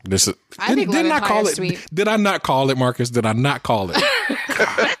 Wow. This is. I think didn't lemon I pie call is it? sweet. Did I not call it, Marcus? Did I not call it?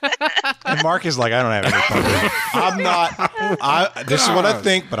 And Mark is like, I don't have any thunder. I'm not. This is what I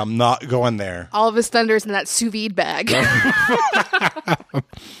think, but I'm not going there. All of his thunder's in that sous vide bag.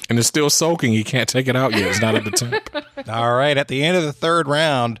 And it's still soaking. He can't take it out yet. It's not at the temp. All right. At the end of the third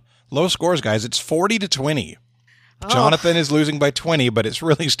round, low scores, guys. It's 40-20. Jonathan is losing by 20, but it's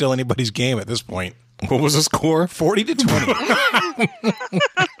really still anybody's game at this point. What was the score? 40-20.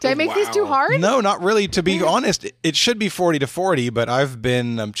 Did I make these too hard? No, not really. To be honest, it should be 40-40, but I've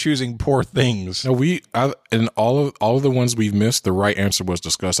been choosing poor things. No, in all of the ones we've missed, the right answer was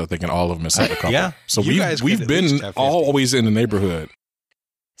discussed, I think, in all of them except a couple. Yeah. So You guys we've could at least been have 50. always in the neighborhood.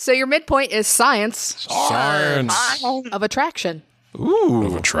 So your midpoint is science Science of attraction. Ooh.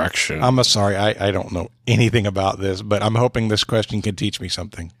 of attraction. I'm sorry. I don't know anything about this, but I'm hoping this question can teach me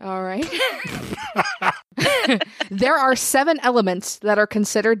something. All right. There are 7 elements that are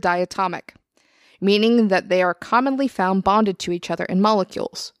considered diatomic, meaning that they are commonly found bonded to each other in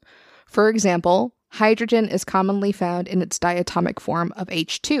molecules. For example, hydrogen is commonly found in its diatomic form of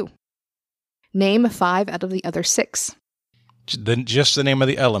H2. Name 5 out of the other 6. Just the name of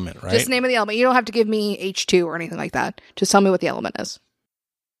the element, right? Just the name of the element. You don't have to give me H2 or anything like that. Just tell me what the element is.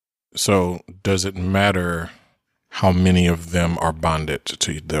 So does it matter how many of them are bonded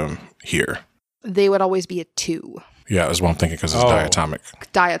to them here? They would always be a 2. Yeah, that's what I'm thinking because it's Oh. diatomic.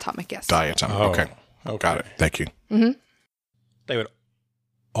 Diatomic, yes. Diatomic. Oh, Okay. Got it. Thank you. Mm-hmm. They would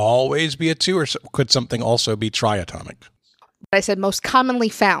always be a 2, or could something also be triatomic? I said most commonly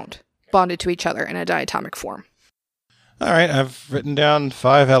found bonded to each other in a diatomic form. All right, I've written down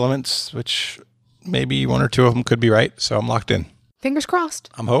 5 elements, which maybe 1 or 2 of them could be right, so I'm locked in. Fingers crossed.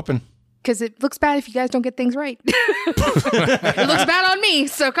 I'm hoping. Because it looks bad if you guys don't get things right. It looks bad on me,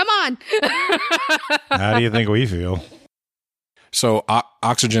 so come on. How do you think we feel? So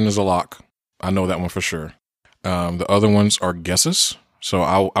oxygen is a lock. I know that one for sure. The other ones are guesses. So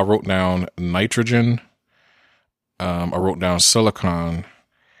I wrote down nitrogen. I wrote down silicon.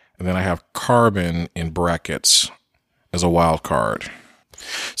 And then I have carbon in brackets as a wild card.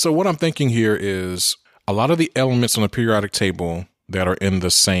 So what I'm thinking here is a lot of the elements on the periodic table that are in the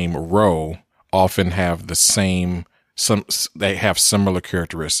same row often have they have similar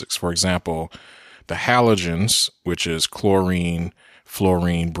characteristics. For example, the halogens, which is chlorine,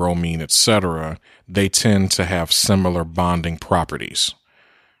 fluorine, bromine, etc., they tend to have similar bonding properties.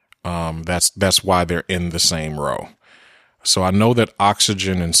 That's why they're in the same row. So I know that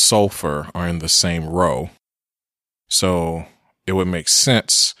oxygen and sulfur are in the same row. So it would make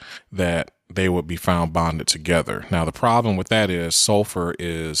sense that they would be found bonded together. Now, the problem with that is sulfur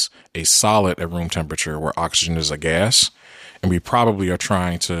is a solid at room temperature where oxygen is a gas. And we probably are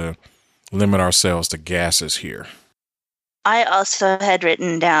trying to limit ourselves to gases here. I also had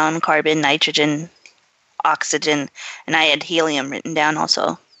written down carbon, nitrogen, oxygen, and I had helium written down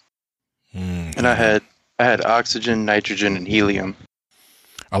also. And I had oxygen, nitrogen, and helium.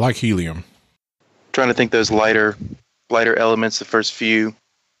 I like helium. Trying to think those lighter elements, the first few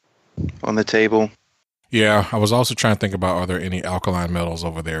on the table. Yeah, I was also trying to think about, are there any alkaline metals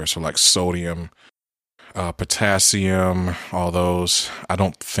over there? So like sodium, potassium, all those. I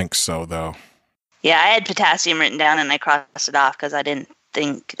don't think so, though. Yeah, I had potassium written down and I crossed it off because I didn't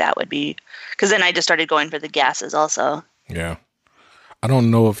think that would be... Because then I just started going for the gases also. Yeah. I don't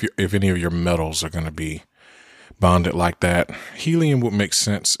know if any of your metals are going to be bonded like that. Helium would make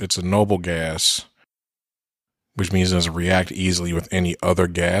sense. It's a noble gas, which means it doesn't react easily with any other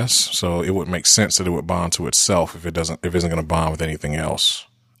gas. So it would make sense that it would bond to itself if it isn't going to bond with anything else.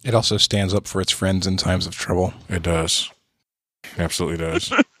 It also stands up for its friends in times of trouble. It does. It absolutely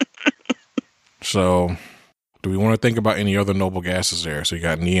does. So do we want to think about any other noble gases there? So you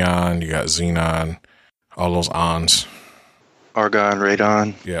got neon, you got xenon, all those ons. Argon,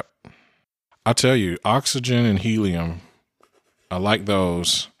 radon. Yep. I tell you, oxygen and helium, I like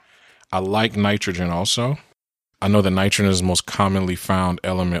those. I like nitrogen also. I know that nitrogen is the most commonly found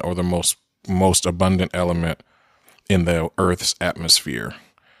element or the most abundant element in the Earth's atmosphere.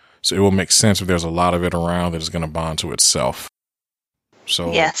 So it will make sense if there's a lot of it around that is going to bond to itself.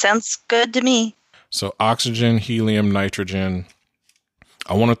 So Yeah, sounds good to me. So oxygen, helium, nitrogen.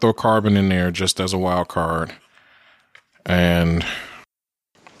 I want to throw carbon in there just as a wild card. And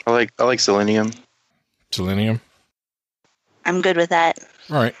I like selenium. selenium. I'm good with that.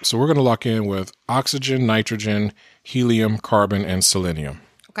 All right, so we're going to lock in with oxygen, nitrogen, helium, carbon, and selenium.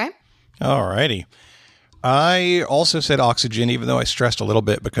 Okay. All righty. I also said oxygen, even though I stressed a little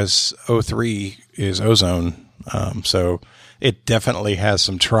bit because O3 is ozone. So it definitely has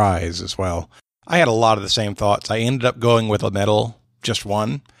some tries as well. I had a lot of the same thoughts. I ended up going with a metal, just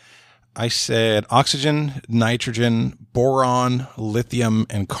one. I said oxygen, nitrogen, boron, lithium,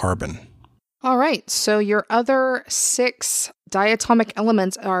 and carbon. All right. So your other 6 diatomic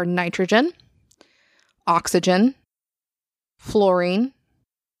elements are nitrogen, oxygen, fluorine,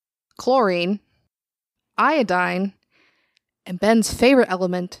 chlorine, iodine, and Ben's favorite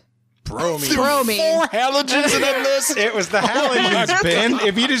element, Bromine. Bromine. 4 halogens in that list. It was the halogens, Ben.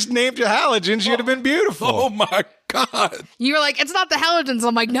 If you just named your halogens, you'd have been beautiful. Oh my God. You were like, it's not the halogens.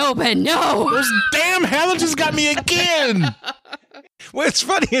 I'm like, no, Ben, no. Those damn halogens got me again. What's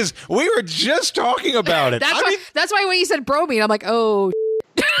funny is we were just talking about it. That's why when you said bromine, I'm like, oh.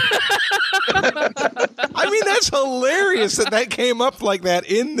 I mean, that's hilarious that came up like that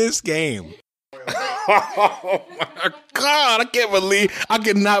in this game. Oh my God. I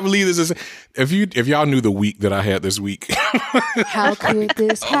cannot believe this is. If y'all knew the week that I had this week. How could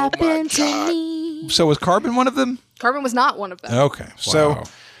this happen to me? So was carbon one of them? Carbon was not one of them. Okay. So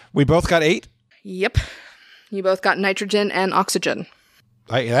we both got 8? Yep. You both got nitrogen and oxygen.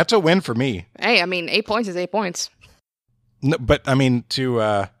 That's a win for me. Hey, I mean, 8 points is 8 points. No, but I mean,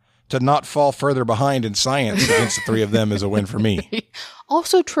 to not fall further behind in science against the 3 of them is a win for me.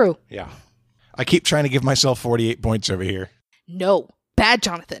 Also true. Yeah. I keep trying to give myself 48 points over here. No. Bad,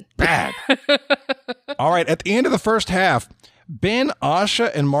 Jonathan. Bad. All right. At the end of the first half, Ben, Asha,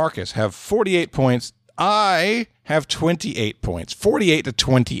 and Marcus have 48 points. I have 28 points. 48 to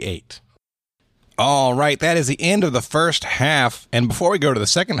 28. All right. That is the end of the first half. And before we go to the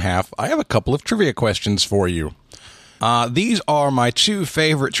second half, I have a couple of trivia questions for you. These are my 2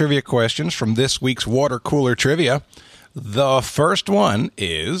 favorite trivia questions from this week's Water Cooler Trivia. The first one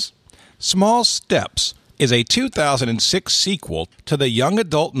is, Small Steps is a 2006 sequel to the young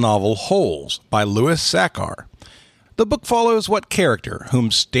adult novel Holes by Louis Sachar. The book follows what character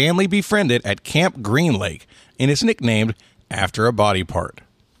whom Stanley befriended at Camp Green Lake and is nicknamed after a body part.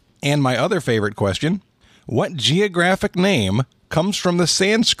 And my other favorite question, what geographic name comes from the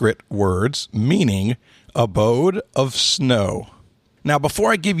Sanskrit words meaning abode of snow? Now,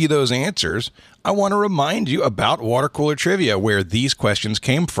 before I give you those answers, I want to remind you about Water Cooler Trivia, where these questions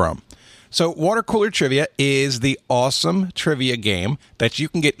came from. So Water Cooler Trivia is the awesome trivia game that you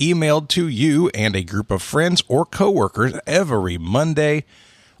can get emailed to you and a group of friends or coworkers every Monday.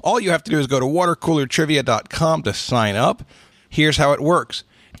 All you have to do is go to watercoolertrivia.com to sign up. Here's how it works.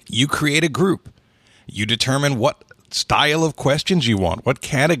 You create a group. You determine what style of questions you want, what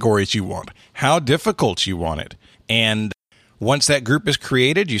categories you want, how difficult you want it. And once that group is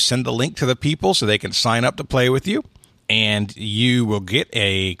created, you send the link to the people so they can sign up to play with you. And you will get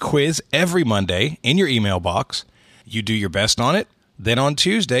a quiz every Monday in your email box. You do your best on it. Then on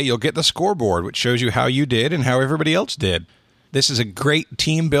Tuesday, you'll get the scoreboard, which shows you how you did and how everybody else did. This is a great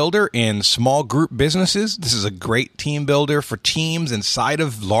team builder in small group businesses. This is a great team builder for teams inside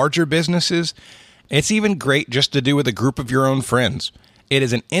of larger businesses. It's even great just to do with a group of your own friends. It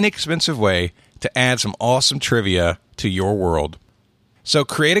is an inexpensive way to add some awesome trivia to your world. So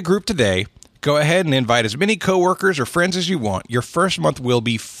create a group today. Go ahead and invite as many coworkers or friends as you want. Your first month will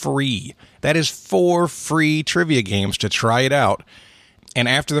be free. That is 4 free trivia games to try it out. And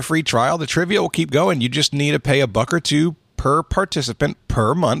after the free trial, the trivia will keep going. You just need to pay $1 or $2 per participant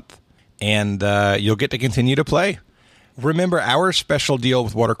per month, and you'll get to continue to play. Remember our special deal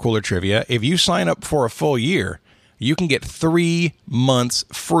with Water Cooler Trivia. If you sign up for a full year, you can get 3 months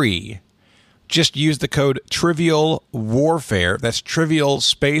free. Just use the code Trivial Warfare, that's Trivial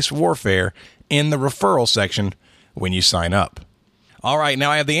Space Warfare, in the referral section when you sign up. All right,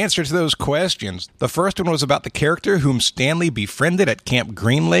 now I have the answer to those questions. The first one was about the character whom Stanley befriended at Camp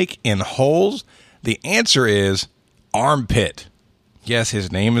Green Lake in Holes. The answer is Armpit. Yes, his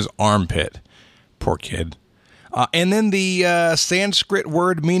name is Armpit. Poor kid. And then the Sanskrit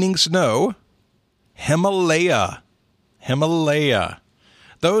word meaning snow, Himalaya. Himalaya.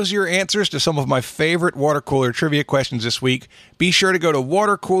 Those are your answers to some of my favorite water cooler trivia questions this week. Be sure to go to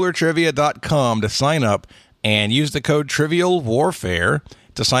watercoolertrivia.com to sign up and use the code Trivial Warfare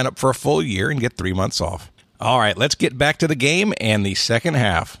to sign up for a full year and get 3 months off. All right, let's get back to the game and the second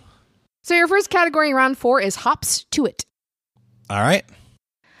half. So your first category in round 4 is Hops to It. All right.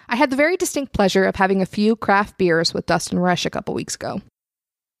 I had the very distinct pleasure of having a few craft beers with Dustin Resch a couple weeks ago.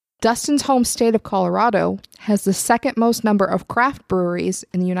 Dustin's home state of Colorado has the second most number of craft breweries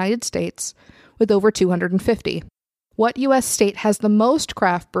in the United States, with over 250. What U.S. state has the most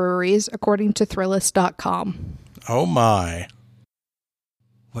craft breweries, according to Thrillist.com? Oh, my.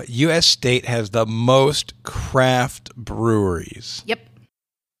 What U.S. state has the most craft breweries? Yep.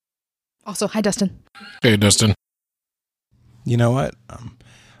 Also, hi, Dustin. Hey, Dustin. You know what?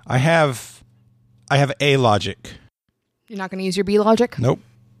 I have A logic. You're not going to use your B logic? Nope.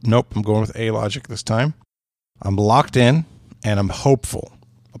 I'm going with A logic this time. I'm locked in, and I'm hopeful.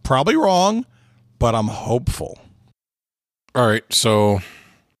 I'm probably wrong, but I'm hopeful. All right, so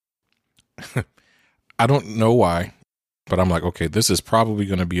I don't know why, but I'm like, okay, this is probably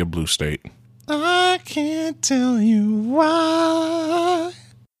going to be a blue state. I can't tell you why.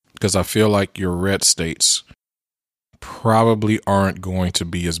 because I feel like your red states probably aren't going to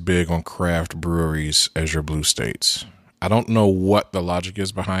be as big on craft breweries as your blue states. I don't know what the logic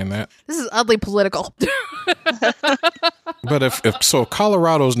is behind that. This is oddly political. But if so,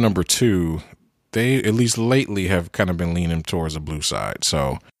 Colorado's number 2. They, at least lately, have kind of been leaning towards the blue side.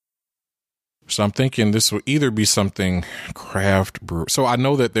 So I'm thinking this will either be something craft brew. So I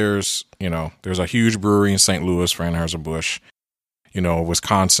know that there's a huge brewery in St. Louis for Anheuser-Busch.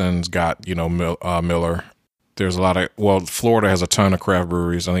 Wisconsin's got, Miller. There's a lot of, Florida has a ton of craft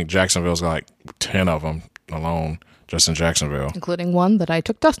breweries. I think Jacksonville's got like 10 of them alone, just in Jacksonville. Including one that I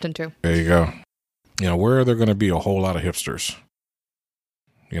took Dustin to. There you go. Where are there going to be a whole lot of hipsters?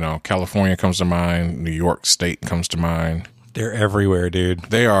 California comes to mind. New York State comes to mind. They're everywhere, dude.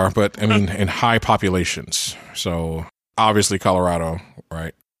 They are, but I mean, in high populations. So obviously Colorado,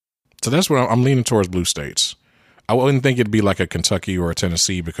 right? So that's what I'm leaning towards blue states. I wouldn't think it'd be like a Kentucky or a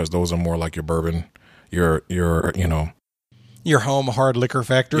Tennessee because those are more like your bourbon, your home hard liquor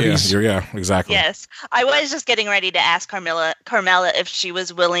factories. Yeah, exactly. Yes. I was just getting ready to ask Carmela if she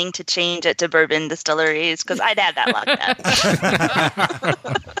was willing to change it to bourbon distilleries, because I'd have that locked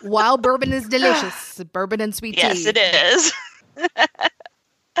up. While bourbon is delicious, bourbon and sweet tea. Yes, it is.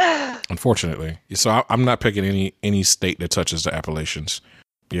 Unfortunately. So I'm not picking any state that touches the Appalachians.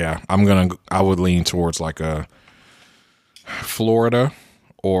 Yeah, I would lean towards like a Florida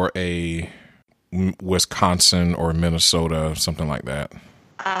or a Wisconsin or Minnesota, something like that.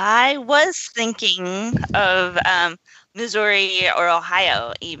 I was thinking of Missouri or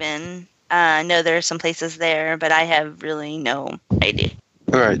Ohio even. I know there are some places there, but I have really no idea.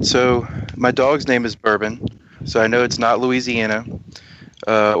 All right, so my dog's name is Bourbon, so I know it's not Louisiana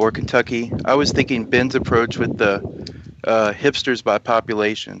or Kentucky. I was thinking Ben's approach with the hipsters by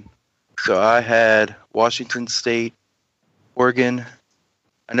population. So I had Washington State, Oregon.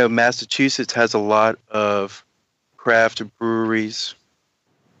 I know Massachusetts has a lot of craft breweries,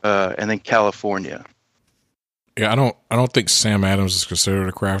 and then California. Yeah, I don't think Sam Adams is considered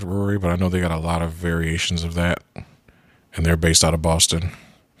a craft brewery, but I know they got a lot of variations of that, and they're based out of Boston.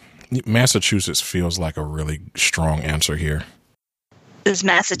 Massachusetts feels like a really strong answer here. Is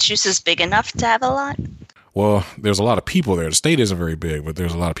Massachusetts big enough to have a lot? Well, there's a lot of people there. The state isn't very big, but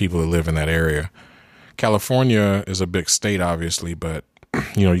there's a lot of people that live in that area. California is a big state, obviously, but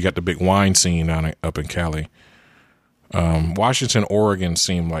you got the big wine scene up in Cali. Washington, Oregon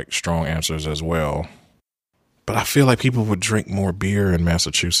seem like strong answers as well. But I feel like people would drink more beer in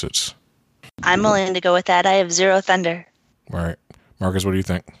Massachusetts. I'm willing to go with that. I have Zero Thunder. Right. Marcus, what do you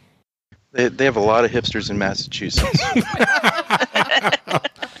think? They have a lot of hipsters in Massachusetts.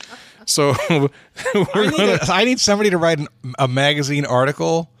 So I need somebody to write a magazine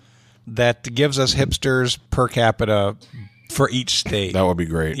article that gives us hipsters per capita for each state. That would be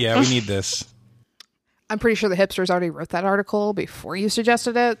great. Yeah, we need this. I'm pretty sure the hipsters already wrote that article before you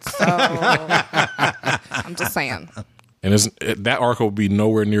suggested it, so I'm just saying. And that article would be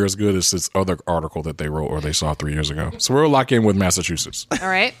nowhere near as good as this other article that they wrote or they saw 3 years ago. So we'll lock in with Massachusetts. All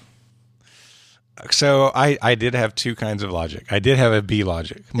right. So I did have two kinds of logic. I did have a B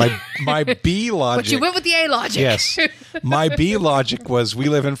logic. My B logic. But you went with the A logic. Yes. My B logic was we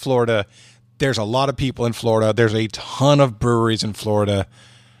live in Florida. There's a lot of people in Florida. There's a ton of breweries in Florida.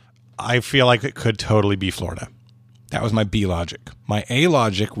 I feel like it could totally be Florida. That was my B logic. My A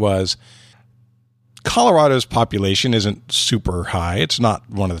logic was Colorado's population isn't super high. It's not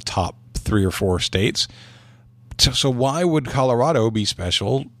one of the top 3 or 4 states. So why would Colorado be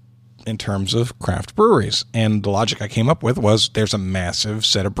special in terms of craft breweries? And the logic I came up with was there's a massive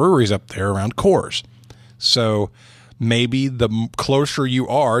set of breweries up there around Coors. So maybe the closer you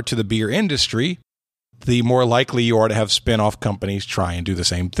are to the beer industry, the more likely you are to have spin-off companies try and do the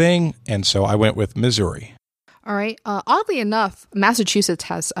same thing. And so I went with Missouri. All right. Oddly enough, Massachusetts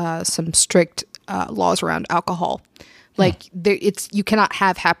has some strict laws around alcohol. Like you cannot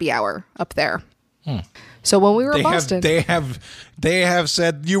have happy hour up there. So when we were in Boston, they have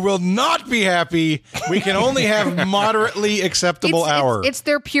said you will not be happy. We can only have moderately acceptable hour. It's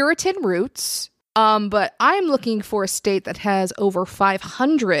their Puritan roots. But I'm looking for a state that has over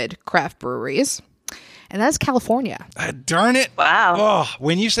 500 craft breweries. And that's California. Darn it. Wow. Oh,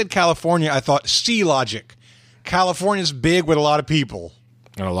 when you said California, I thought C logic. California's big with a lot of people.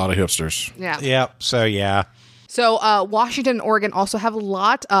 And a lot of hipsters. Yeah. Yep. So, yeah. So Washington and Oregon also have a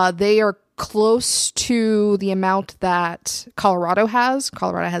lot. They are close to the amount that Colorado has.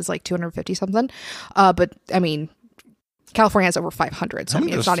 Colorado has like 250 something. But, I mean, California has over 500. So, I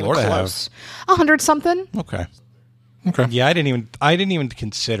mean, it's not even close. 100 something. Okay. Okay. Yeah, I didn't even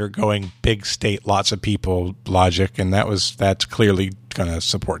consider going big state, lots of people logic, and that's clearly going to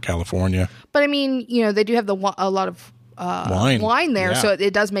support California. But I mean, they do have a lot of wine there, yeah. so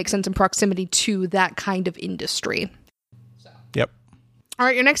it does make sense in proximity to that kind of industry. Yep. All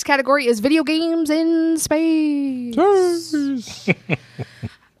right, your next category is video games in space.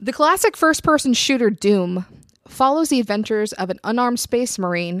 The classic first-person shooter Doom follows the adventures of an unarmed space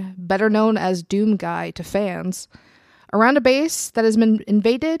marine, better known as Doom Guy to fans, around a base that has been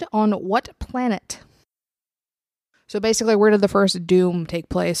invaded on what planet? So basically, where did the first Doom take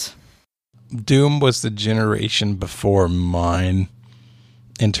place? Doom was the generation before mine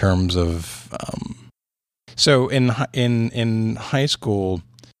in terms of... So in high school,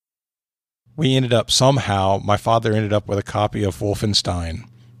 we ended up somehow, my father ended up with a copy of Wolfenstein.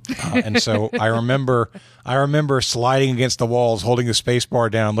 And so I remember sliding against the walls, holding the space bar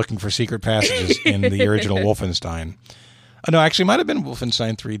down, looking for secret passages in the original Wolfenstein. No, actually, it might have been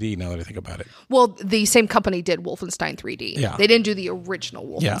Wolfenstein 3D, now that I think about it. Well, the same company did Wolfenstein 3D. Yeah. They didn't do the original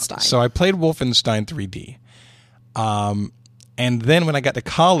Wolfenstein. Yeah. So I played Wolfenstein 3D. And then when I got to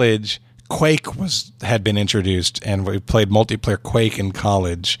college, Quake had been introduced, and we played multiplayer Quake in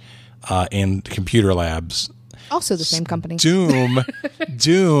college in computer labs. Also the same company. Doom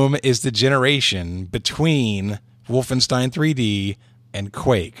is the generation between Wolfenstein 3D and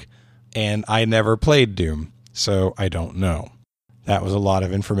Quake, and I never played Doom, so I don't know. That was a lot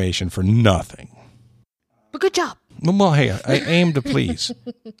of information for nothing. But good job. Well, hey, I aim to please.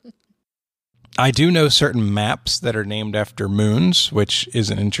 I do know certain maps that are named after moons, which is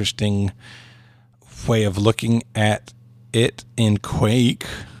an interesting way of looking at it in Quake.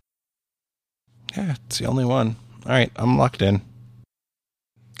 Yeah, it's the only one. All right, I'm locked in.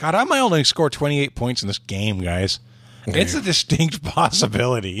 God, I might only score 28 points in this game, guys. Yeah. It's a distinct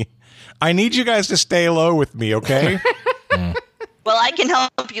possibility. I need you guys to stay low with me, okay? Well, I can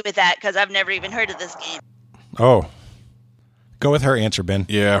help you with that because I've never even heard of this game. Oh. Go with her answer, Ben.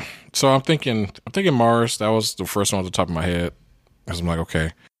 Yeah. So I'm thinking Mars. That was the first one off the top of my head. Because I'm like,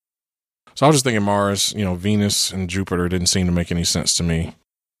 okay. So I was just thinking Mars, Venus and Jupiter didn't seem to make any sense to me.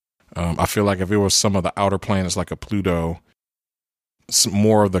 I feel like if it was some of the outer planets like a Pluto,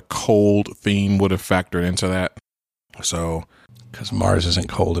 more of the cold theme would have factored into that. So, because Mars isn't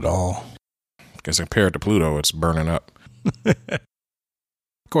cold at all. Because compared to Pluto, it's burning up.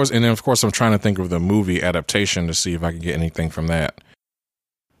 Of course, I'm trying to think of the movie adaptation to see if I can get anything from that.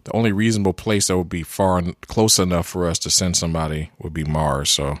 The only reasonable place that would be close enough for us to send somebody would be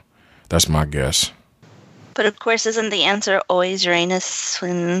Mars. So that's my guess. But of course, isn't the answer always Uranus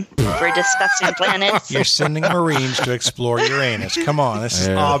when we're discussing planets? You're sending Marines to explore Uranus. Come on, this is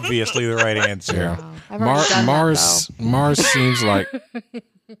obviously the right answer. Yeah. Mars seems like...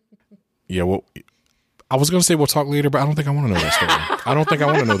 Yeah, well, I was going to say we'll talk later, but I don't think I want to know that story. I don't think I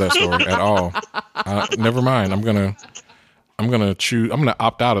want to know that story at all. Never mind. I'm going to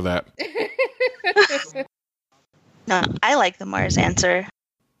opt out of that. No, I like the Mars answer.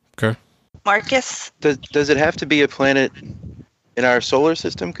 Okay. Marcus? Does it have to be a planet in our solar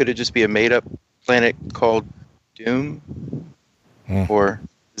system? Could it just be a made-up planet called Doom? Or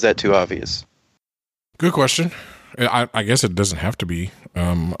is that too obvious? Good question. I guess it doesn't have to be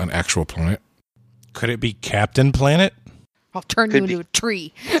an actual planet. Could it be Captain Planet? I'll turn you into a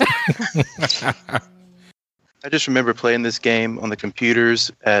tree. I just remember playing this game on the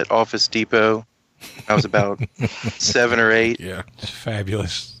computers at Office Depot. I was about 7 or 8. Yeah.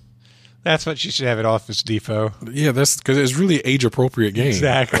 Fabulous. That's what you should have at Office Depot. Yeah, that's because it's really age-appropriate game.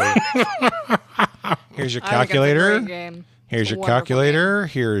 Exactly. Here's your calculator. Here's your calculator.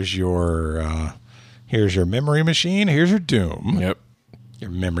 Here's your memory machine. Here's your Doom. Yep. Your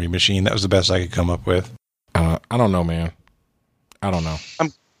memory machine. That was the best I could come up with. I don't know, man. I don't know.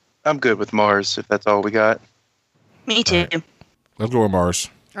 I'm good with Mars if that's all we got. Me too. Right. Let's go with Mars.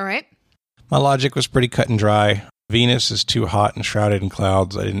 All right. My logic was pretty cut and dry. Venus is too hot and shrouded in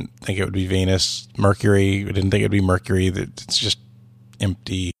clouds. I didn't think it would be Venus. Mercury, I didn't think it would be Mercury. It's just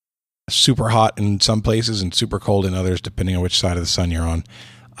empty. Super hot in some places and super cold in others, depending on which side of the sun you're on.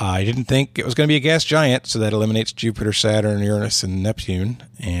 I didn't think it was going to be a gas giant, so that eliminates Jupiter, Saturn, Uranus, and Neptune.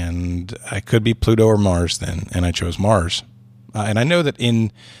 And I could be Pluto or Mars then, and I chose Mars. And I know that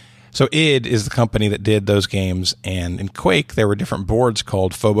So id is the company that did those games, and in Quake there were different boards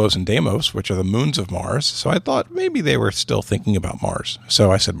called Phobos and Deimos, which are the moons of Mars. So I thought maybe they were still thinking about Mars.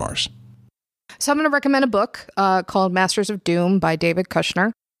 So I said Mars. So I'm going to recommend a book called Masters of Doom by David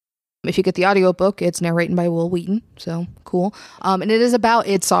Kushner. If you get the audiobook, it's narrated by Will Wheaton, so cool. And it is about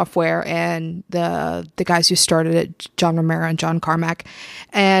id Software and the guys who started it, John Romero and John Carmack.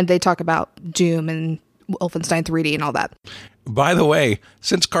 And they talk about Doom and Wolfenstein 3D and all that. By the way,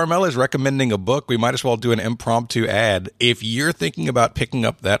 since Carmela is recommending a book, we might as well do an impromptu ad. If you're thinking about picking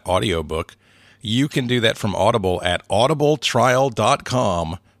up that audiobook, you can do that from Audible at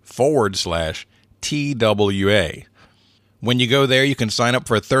audibletrial.com/TWA. When you go there, you can sign up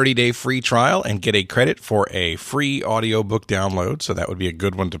for a 30-day free trial and get a credit for a free audiobook download, so that would be a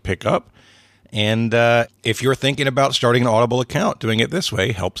good one to pick up. And if you're thinking about starting an Audible account, doing it this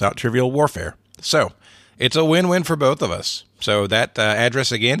way helps out Trivial Warfare. So it's a win-win for both of us. So that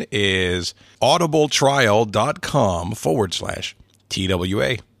address again is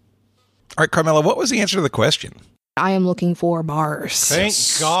audibletrial.com/TWA. All right, Carmela, what was the answer to the question? I am looking for Mars. Thank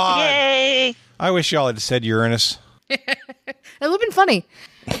God. Yay! I wish y'all had said Uranus. It would have been funny.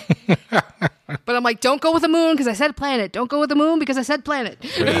 But I'm like, don't go with the moon because I said planet. Don't go with the moon because I said planet.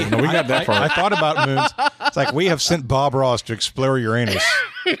 No, we got that far. I thought about moons. It's like we have sent Bob Ross to explore Uranus.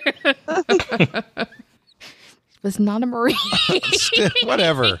 Was not a Marine.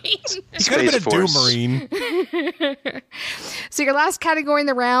 Whatever. He could have been a Force. Marine. So your last category in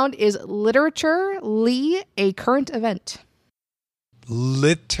the round is literature, Lee, a current event.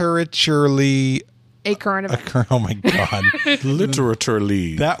 Literaturely. A current event. Oh my God.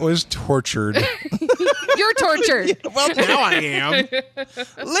 Literaturely. That was tortured. You're tortured. Well, now I am.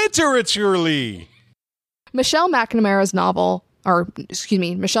 Literaturely. Michelle McNamara's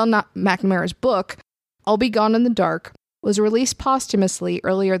McNamara's book, I'll Be Gone in the Dark, was released posthumously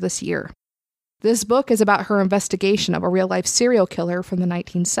earlier this year. This book is about her investigation of a real-life serial killer from the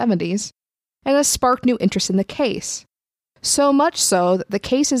 1970s and has sparked new interest in the case. So much so that the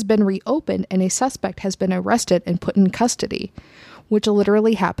case has been reopened and a suspect has been arrested and put in custody, which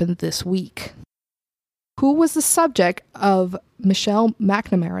literally happened this week. Who was the subject of Michelle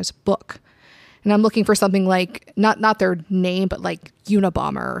McNamara's book? And I'm looking for something like, not their name, but like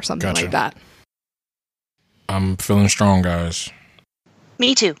Unabomber or something Gotcha. like that. I'm feeling strong, guys.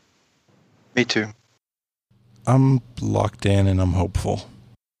 Me too. Me too. I'm locked in and I'm hopeful.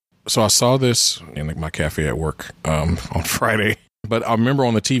 So I saw this in my cafe at work on Friday, but I remember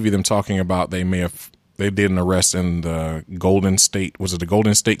on the TV them talking about they did an arrest in the Golden State. Was it the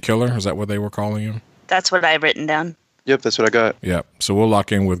Golden State Killer? Is that what they were calling him? That's what I've written down. Yep, that's what I got. Yeah. So we'll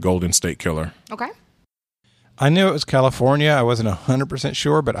lock in with Golden State Killer. Okay. I knew it was California. I wasn't 100%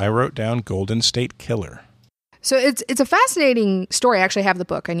 sure, but I wrote down Golden State Killer. So it's a fascinating story. I actually have the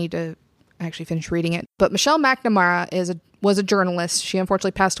book. I need to actually finish reading it. But Michelle McNamara was a journalist. She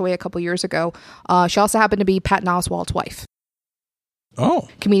unfortunately passed away a couple years ago. She also happened to be Patton Oswalt's wife. Oh,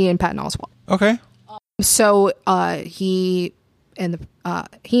 Comedian Patton Oswalt. okay. So he and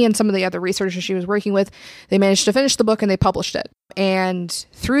some of the other researchers she was working with, they managed to finish the book and they published it. And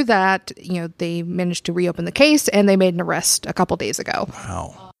through that, they managed to reopen the case and they made an arrest a couple days ago.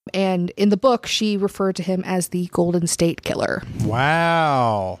 Wow. And in the book, she referred to him as the Golden State Killer.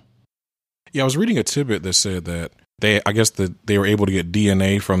 Wow. Yeah, I was reading a tidbit that said that they were able to get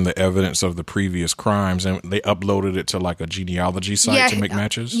DNA from the evidence of the previous crimes, and they uploaded it to like a genealogy site to make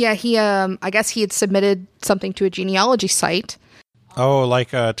matches. Yeah, he I guess he had submitted something to a genealogy site. Oh,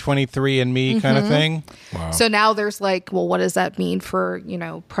 like a 23andMe kind of thing? Wow. So now there's like, well, what does that mean for,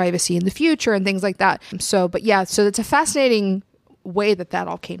 privacy in the future and things like that? So it's a fascinating way that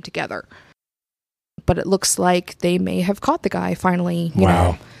all came together. But it looks like they may have caught the guy finally,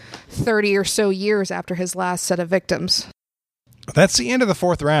 Wow. 30 or so years after his last set of victims. That's the end of the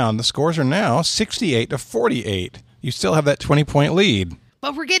fourth round. The scores are now 68-48. You still have that 20-point lead.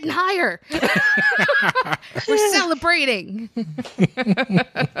 But we're getting higher. We're celebrating.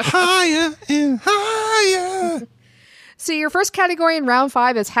 Higher and higher. So your first category in round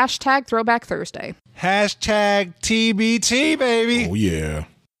 5 is hashtag Throwback Thursday. Hashtag TBT, baby. Oh, yeah.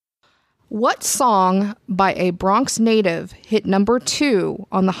 What song by a Bronx native hit number 2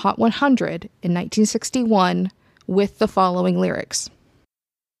 on the Hot 100 in 1961 with the following lyrics?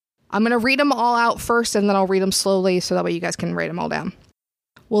 I'm going to read them all out first, and then I'll read them slowly so that way you guys can write them all down.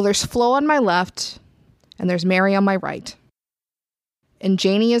 Well, there's Flo on my left, and there's Mary on my right. And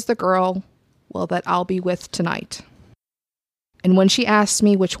Janie is the girl, well, that I'll be with tonight. And when she asks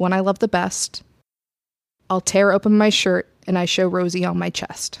me which one I love the best, I'll tear open my shirt and I show Rosie on my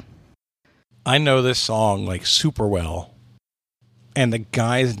chest. I know this song like super well. And the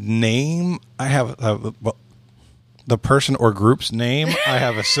guy's name, I have the person or group's name I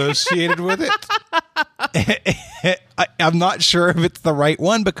have associated with it. I'm not sure if it's the right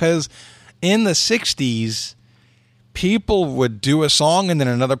one because in the 60s, people would do a song and then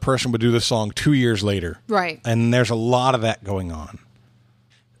another person would do the song 2 years later. Right. And there's a lot of that going on.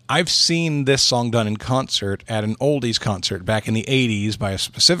 I've seen this song done in concert at an oldies concert back in the 80s by a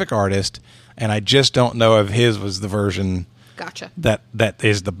specific artist, and I just don't know if his was the version Gotcha. that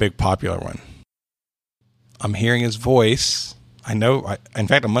is the big popular one. I'm hearing his voice. I know. In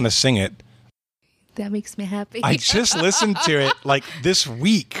fact, I'm going to sing it. That makes me happy. I just listened to it like this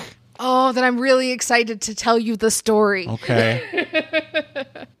week. Oh, then I'm really excited to tell you the story. Okay.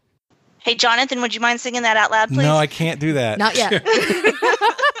 Hey, Jonathan, would you mind singing that out loud, please? No, I can't do that. Not yet.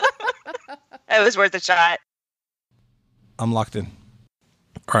 It was worth a shot. I'm locked in.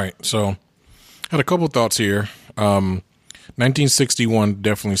 All right, so I had a couple thoughts here. 1961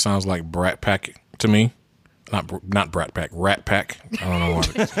 definitely sounds like Brat Pack to me. Not Brat Pack, Rat Pack. I don't know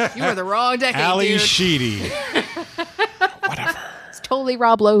what. You were the wrong decade, Ali dude. Sheedy. Whatever. It's totally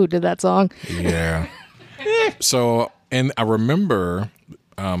Rob Lowe who did that song. Yeah. So, and I remember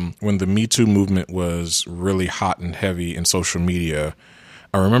when the Me Too movement was really hot and heavy in social media.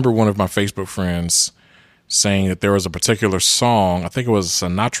 I remember one of my Facebook friends saying that there was a particular song. I think it was a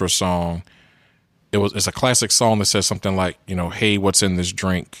Sinatra song. It's a classic song that says something like, hey, what's in this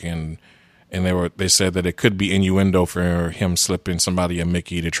drink? And they said that it could be innuendo for him slipping somebody a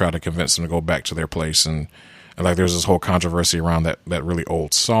Mickey to try to convince them to go back to their place. And like there's this whole controversy around that really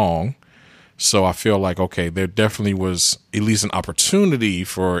old song. So I feel like, okay, there definitely was at least an opportunity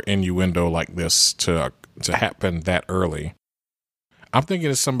for innuendo like this to happen that early. I'm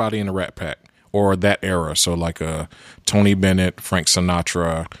thinking it's somebody in the Rat Pack or that era. So like Tony Bennett, Frank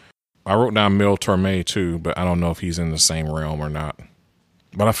Sinatra. I wrote down Mel Torme too, but I don't know if he's in the same realm or not.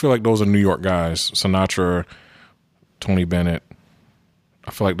 But I feel like those are New York guys. Sinatra, Tony Bennett.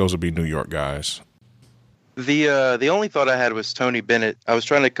 I feel like those would be New York guys. The only thought I had was Tony Bennett. I was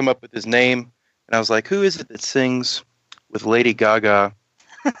trying to come up with his name, and I was like, who is it that sings with Lady Gaga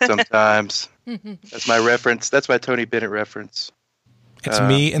sometimes? That's my reference. That's my Tony Bennett reference. It's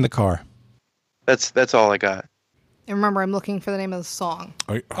me in the car. That's all I got. And remember, I'm looking for the name of the song.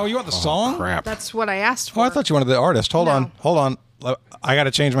 Oh, you want the song? Crap. That's what I asked for. Oh, I thought you wanted the artist. Hold No. on. I got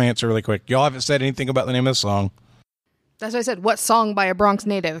to change my answer really quick. Y'all haven't said anything about the name of the song. That's what I said. What song by a Bronx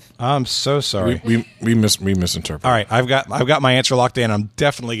native? I'm so sorry. We misinterpreted. All right, I've got my answer locked in. I'm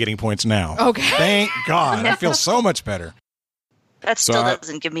definitely getting points now. Okay. Thank God. I feel so much better. That So still I-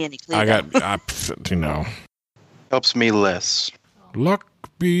 doesn't give me any clue. Helps me less. Luck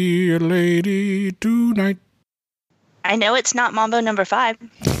be a lady tonight. I know it's not Mambo number 5.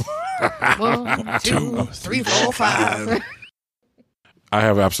 1, 2, 3, 4, 5. I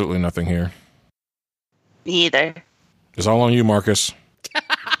have absolutely nothing here. Me either. It's all on you, Marcus.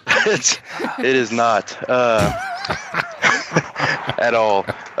 It is not at all.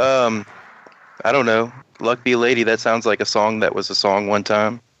 I don't know. Luck Be a Lady. That sounds like a song that was a song one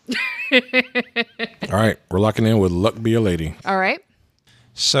time. All right, we're locking in with Luck Be a Lady. All right.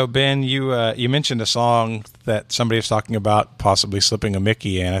 So, Ben, you mentioned a song that somebody was talking about possibly slipping a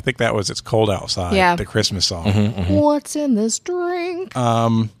Mickey in. I think that was It's Cold Outside, Yeah. the Christmas song. What's in this drink?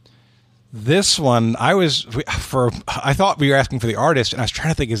 This one, I thought we were asking for the artist, and I was trying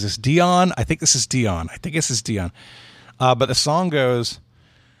to think, is this Dion? I think this is Dion. But the song goes,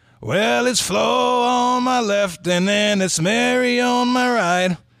 well, it's Flo on my left, and then it's Mary on my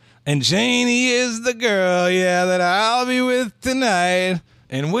right, and Janie is the girl, yeah, that I'll be with tonight.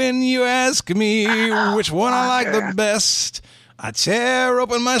 And when you ask me which one I like the best, I tear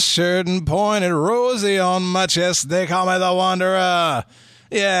open my shirt and point at Rosie on my chest. They call me the Wanderer.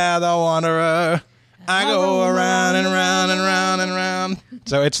 Yeah, the Wanderer. I go around and round and round and round.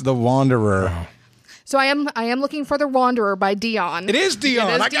 So it's the Wanderer. So I am looking for The Wanderer by Dion. It is Dion.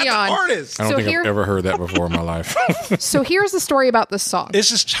 It is I got Dion. the artist. I don't So think here- I've ever heard that before in my life. So here's the story about this song.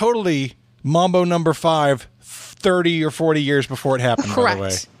 This is totally Mambo number 5, 30 or 40 years before it happened, by the way.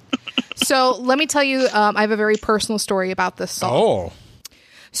 Correct. So let me tell you, I have a very personal story about this song. Oh.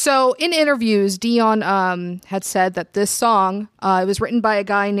 So in interviews, Dion had said that this song it was written by a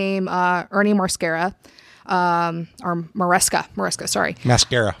guy named Ernie Maresca, or Maresca, sorry.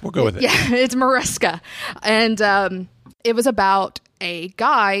 Mascara. We'll go with it. Yeah, it's Maresca. And it was about a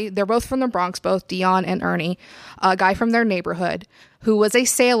guy, they're both from the Bronx, both Dion and Ernie, a guy from their neighborhood who was a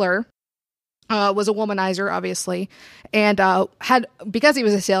sailor, was a womanizer, obviously, and because he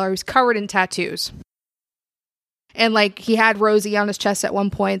was a sailor, he was covered in tattoos. And like he had Rosie on his chest at one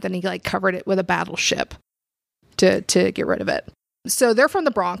point, then he like covered it with a battleship to get rid of it. So they're from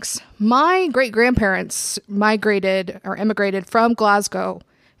the Bronx. My great-grandparents immigrated from Glasgow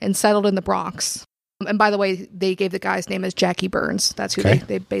and settled in the Bronx. And by the way, they gave the guy's name as Jackie Burns. That's who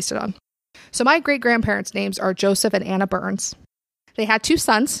they based it on. So my great-grandparents' names are Joseph and Anna Burns. They had 2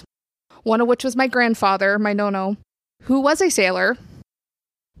 sons, one of which was my grandfather, my nono, who was a sailor,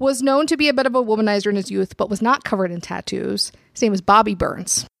 was known to be a bit of a womanizer in his youth, but was not covered in tattoos. His name was Bobby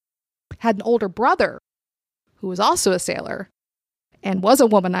Burns. Had an older brother who was also a sailor and was a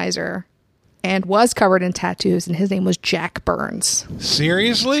womanizer and was covered in tattoos, and his name was Jack Burns.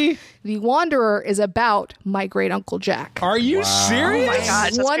 Seriously? The Wanderer is about my great uncle Jack. Are you serious? Oh my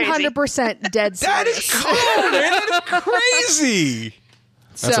gosh, that's 100% dead serious. That is cool, man. That is crazy.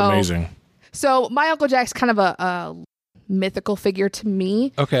 That's amazing. So my Uncle Jack's kind of a mythical figure to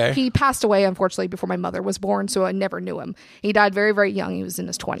me. Okay. He passed away, unfortunately, before my mother was born, so I never knew him. He died very, very young. He was in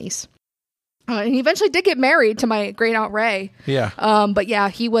his 20s. And he eventually did get married to my great Aunt Ray. Yeah. But yeah,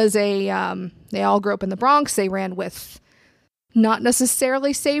 he was they all grew up in the Bronx. They ran with not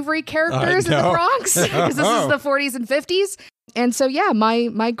necessarily savory characters in the Bronx, because this is the 40s and 50s. And so, yeah,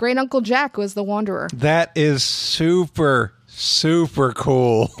 my great Uncle Jack was the Wanderer. That is super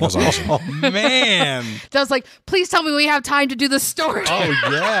cool. That's awesome. Oh, man. So I was like, please tell me we have time to do this story. Oh,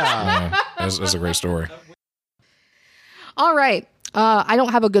 yeah. Yeah, that's a great story. All right. I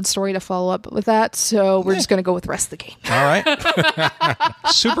don't have a good story to follow up with that, so we're just going to go with the rest of the game. All right.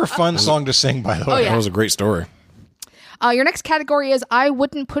 Super fun song to sing, by the way. Oh, yeah. That was a great story. Your next category is I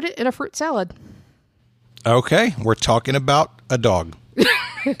wouldn't put it in a fruit salad. Okay. We're talking about a dog.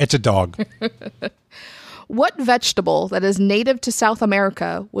 It's a dog. What vegetable that is native to South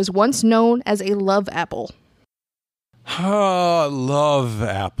America was once known as a love apple? Oh, love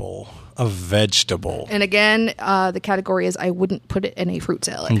apple. A vegetable. And again, the category is I wouldn't put it in a fruit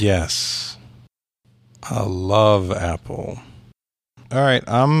salad. Yes. A love apple. All right.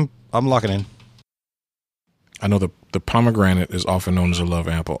 I'm locking in. I know the pomegranate is often known as a love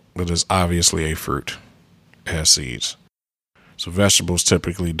apple, but is obviously a fruit. It has seeds. So vegetables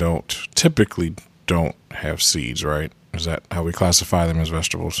typically don't have seeds, right? Is that how we classify them as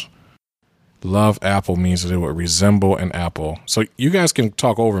vegetables? Love apple means that it would resemble an apple. So you guys can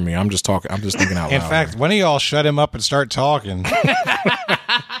talk over me. I'm just thinking out loud. In fact, when do y'all shut him up and start talking?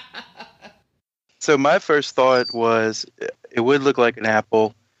 So my first thought was it would look like an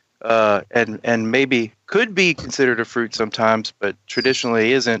apple, and maybe could be considered a fruit sometimes, but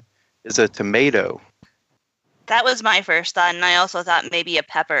traditionally isn't, is a tomato. That was my first thought, and I also thought maybe a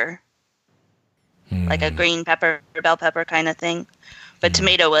pepper. Like a green pepper, bell pepper kind of thing. But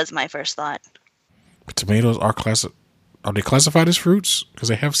tomato was my first thought. But tomatoes are they classified as fruits? Because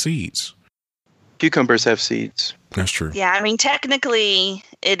they have seeds. Cucumbers have seeds. That's true. Yeah, I mean, technically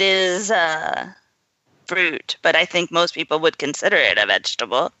it is fruit, but I think most people would consider it a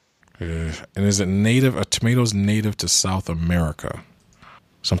vegetable. And is it native? A tomato's native to South America.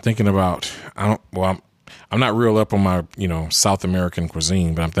 So I'm thinking about, I'm not real up on my, South American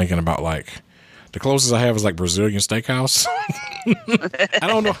cuisine, but I'm thinking about like, the closest I have is like Brazilian steakhouse. I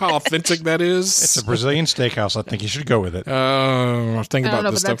don't know how authentic that is. It's a Brazilian steakhouse. I think you should go with it. I'm thinking I don't about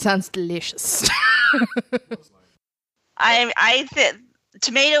know, this but that stuff. sounds delicious.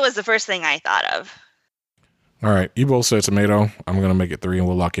 Tomato was the first thing I thought of. All right, you both said tomato. I'm going to make it 3, and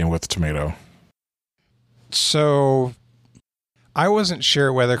we'll lock in with tomato. So I wasn't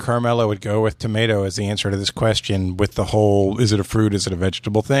sure whether Carmelo would go with tomato as the answer to this question with the whole, is it a fruit, is it a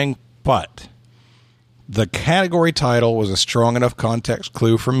vegetable thing? But the category title was a strong enough context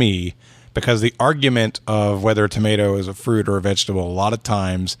clue for me, because the argument of whether a tomato is a fruit or a vegetable, a lot of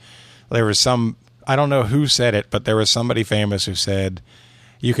times there was I don't know who said it, but there was somebody famous who said,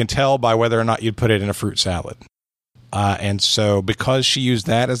 you can tell by whether or not you'd put it in a fruit salad. And so because she used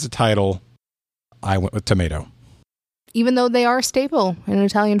that as the title, I went with tomato. Even though they are a staple in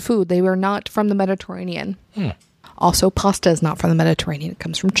Italian food, they were not from the Mediterranean. Also, pasta is not from the Mediterranean. It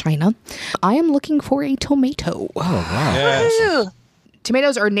comes from China. I am looking for a tomato. Oh, wow. Yes.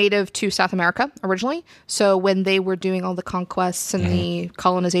 Tomatoes are native to South America originally. So when they were doing all the conquests and the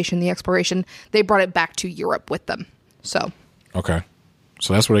colonization, the exploration, they brought it back to Europe with them. So Okay.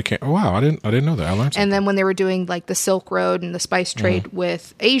 So that's where they came. Oh, wow, I didn't know that. I learned something. and then when they were doing like the Silk Road and the spice trade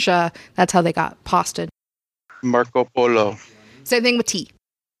with Asia, that's how they got pasta. Marco Polo. Same thing with tea.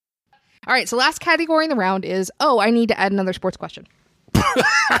 All right, so last category in the round is, I need to add another sports question.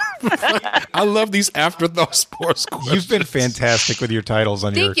 I love these afterthought sports questions. You've been fantastic with your titles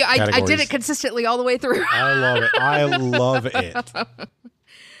on your Thank you. I categories. did it consistently all the way through. I love it. I love it.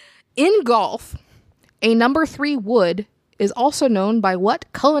 In golf, a number 3 wood is also known by what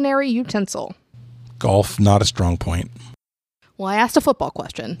culinary utensil? Golf, not a strong point. Well, I asked a football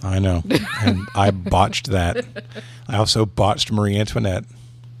question. I know. And I botched that. I also botched Marie Antoinette.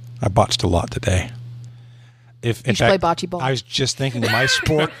 I botched a lot today. In should play bocce ball. I was just thinking my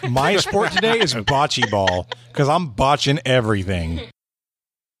sport today is bocce ball, because I'm botching everything.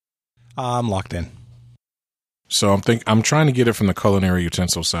 I'm locked in. So I'm trying to get it from the culinary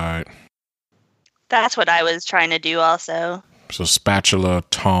utensil side. That's what I was trying to do also. So spatula,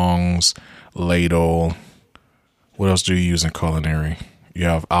 tongs, ladle. What else do you use in culinary? You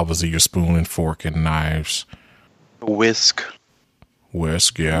have obviously your spoon and fork and knives. Whisk.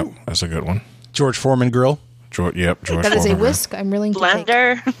 Whisk, yeah, that's a good one. George Foreman grill. George That Foreman. is a whisk. I'm willing to take.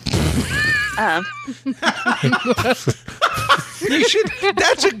 Blender. You should.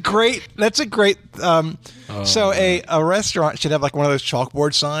 That's a great. So a restaurant should have like one of those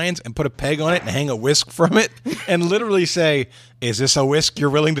chalkboard signs and put a peg on it and hang a whisk from it and literally say, "Is this a whisk you're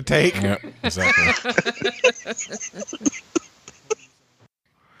willing to take?" Yep, exactly.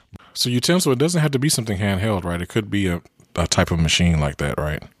 So utensil, it doesn't have to be something handheld, right? It could be a type of machine like that,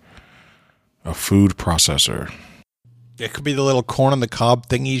 right? A food processor. It could be the little corn on the cob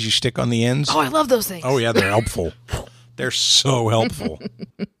thingies you stick on the ends. Oh, I love those things. Oh yeah, they're helpful. They're so helpful.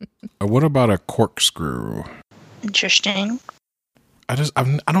 What about a corkscrew? Interesting. I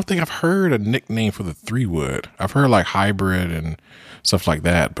don't think I've heard a nickname for the 3-wood. I've heard like hybrid and stuff like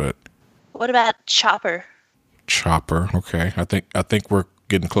that, but What about chopper? chopper. Okay, I think we're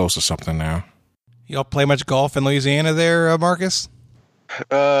getting close to something now. Y'all play much golf in Louisiana there, Marcus?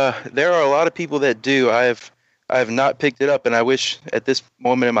 There are a lot of people that do. I have not picked it up, and I wish at this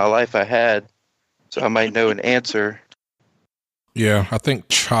moment in my life I had, so I might know an answer. Yeah, I think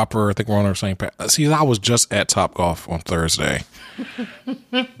chopper. I think we're on our same path. See, I was just at Topgolf on Thursday.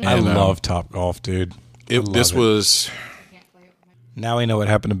 I love Top Golf, dude. This was. Now we know what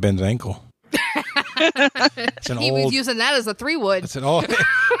happened to Ben's ankle. It's an He was using that as a 3-wood. It's an old.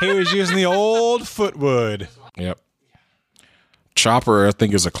 He was using the old footwood. Yep. Chopper, I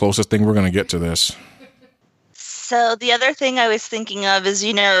think, is the closest thing we're going to get to this. So the other thing I was thinking of is,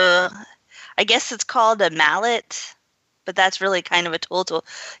 I guess it's called a mallet, but that's really kind of a tool to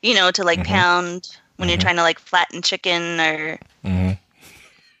like pound when you're trying to like flatten chicken or. Mm-hmm.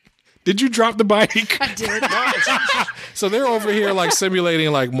 Did you drop the bike? I did. So they're over here like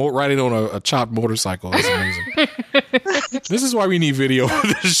simulating like riding on a chopped motorcycle. That's amazing. This is why we need video for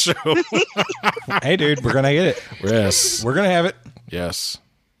this show. Hey, dude, we're gonna get it. Yes, We're gonna have it. yes.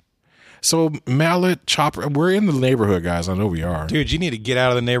 So mallet, chopper, we're in the neighborhood, guys. I know we are. Dude, you need to get out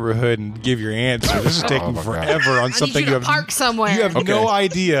of the neighborhood and give your answer. This is taking my God. forever on I need something you to park somewhere. you have Okay. no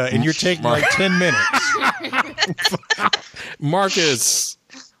idea, and you're taking like 10 minutes. Marcus,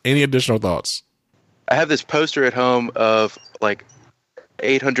 any additional thoughts? I have this poster at home of like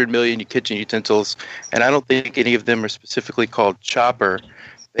 800 million kitchen utensils, and I don't think any of them are specifically called chopper.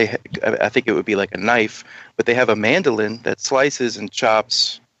 I think it would be like a knife, but they have a mandolin that slices and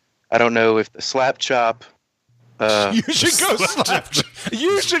chops. I don't know if the slap chop. You should go slap.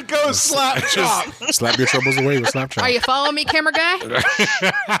 You should go slap chop. Slap your troubles away with slap chop. Are you following me, camera guy?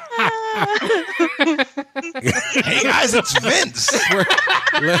 Hey guys, it's Vince.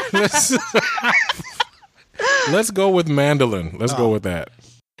 Let's go with mandolin. Let's go with that.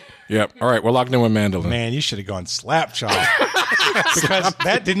 Yep. All right, we're locked in with mandolin. Man, you should have gone slap chop. Because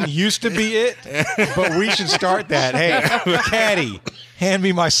that didn't used to be it, but we should start that. Hey, Caddy, hand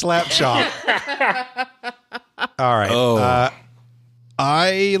me my slap chop. All right. Oh.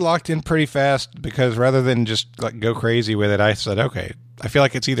 I locked in pretty fast because rather than just like go crazy with it, I said, okay, I feel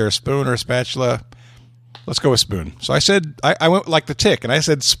like it's either a spoon or a spatula. Let's go with spoon. So I said, I went like the tick, and I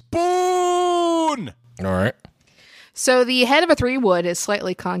said spoon. All right. So the head of a 3-wood is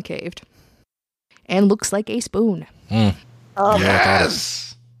slightly concaved and looks like a spoon. Oh,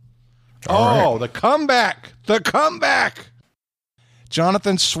 Yes. All The comeback. The comeback.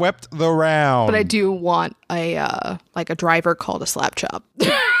 Jonathan swept the round. But I do want a driver called a slap chop.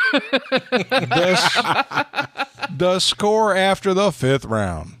 The score after the 5th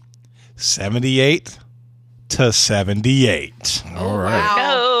round, 78-78. All right. Wow.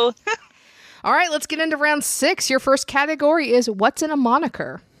 Go. All right, let's get into round 6. Your first category is what's in a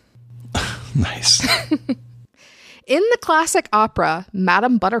moniker? Nice. In the classic opera,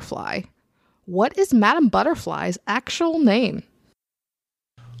 Madame Butterfly, what is Madame Butterfly's actual name?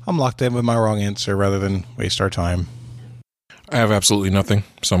 I'm locked in with my wrong answer rather than waste our time. I have absolutely nothing,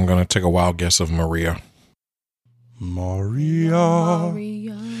 so I'm going to take a wild guess of Maria. Maria.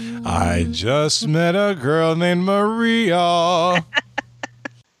 I just met a girl named Maria.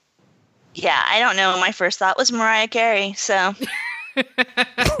 Yeah, I don't know. My first thought was Mariah Carey, so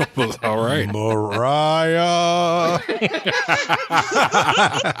All right. Mariah.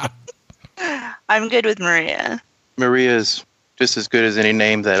 I'm good with Maria. Maria is just as good as any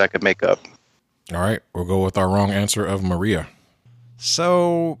name that I could make up. All right. We'll go with our wrong answer of Maria.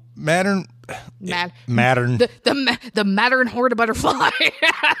 So, Mattern, Mattern. The Mattern horde butterfly.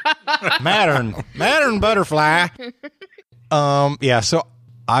 Mattern butterfly. Yeah, so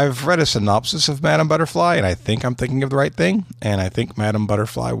I've read a synopsis of Madame Butterfly, and I think I'm thinking of the right thing. And I think Madame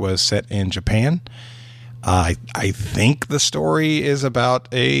Butterfly was set in Japan. I think the story is about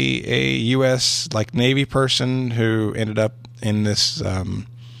a U.S. Navy person who ended up in this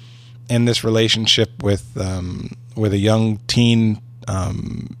relationship with a young teen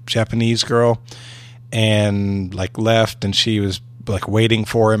Japanese girl, and left, and she was waiting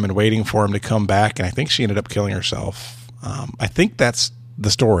for him to come back, and I think she ended up killing herself. I think that's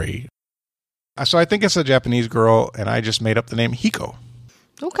the story. So I think it's a Japanese girl, and I just made up the name Hiko.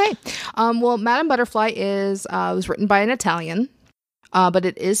 Okay. Well, Madame Butterfly was written by an Italian, but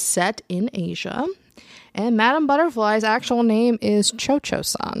it is set in Asia. And Madame Butterfly's actual name is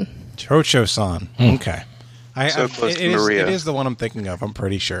Cho-Cho-san. Cho-Cho-san. Okay. So close to Maria. It is the one I'm thinking of, I'm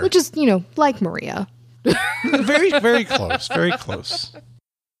pretty sure. Which is, like Maria. Very, very close. Very close.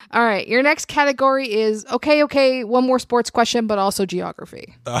 All right. Your next category is, okay, one more sports question, but also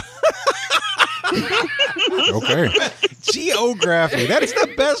geography. Okay. Geography. That is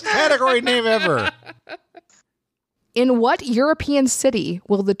the best category name ever. In what European city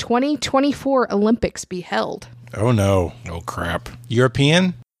will the 2024 Olympics be held? Oh, no. Oh, crap.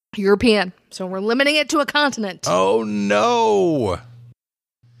 European? European. So we're limiting it to a continent. Oh, no.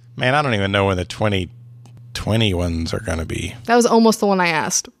 Man, I don't even know when the 2020 ones are going to be. That was almost the one I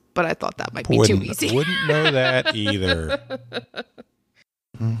asked, but I thought that might be too easy. Wouldn't know that either.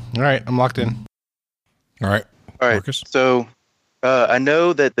 All right, I'm locked in. All right. Marcus? So I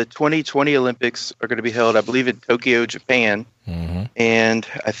know that the 2020 Olympics are going to be held, I believe, in Tokyo, Japan. Mm-hmm. And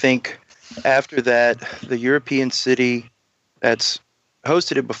I think after that, the European city that's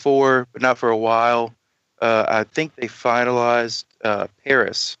hosted it before, but not for a while, I think they finalized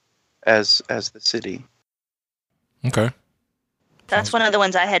Paris as the city. Okay. That's one of the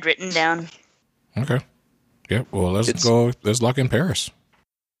ones I had written down. Okay. Yeah, well, let's lock in Paris.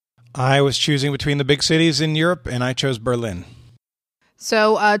 I was choosing between the big cities in Europe, and I chose Berlin.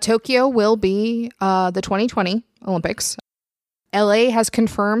 So Tokyo will be the 2020 Olympics. LA has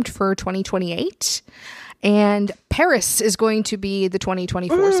confirmed for 2028. And Paris is going to be the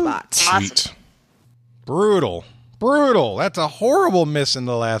 2024 spot. Sweet. Brutal. That's a horrible miss in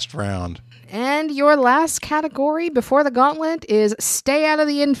the last round. And your last category before the gauntlet is stay out of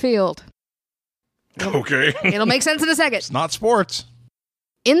the infield. Okay. It'll make sense in a second. It's not sports.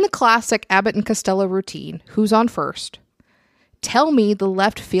 In the classic Abbott and Costello routine, who's on first? Tell me the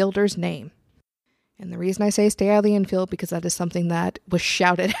left fielder's name. And the reason I say stay out of the infield, because that is something that was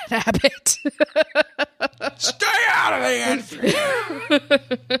shouted at Abbott. Stay out of the infield!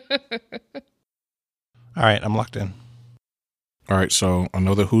 All right, I'm locked in. All right, so I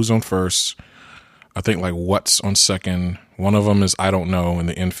know the who's on first. I think what's on second. One of them is I don't know in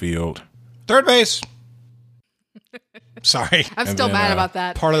the infield. Third base. Sorry. I'm still mad about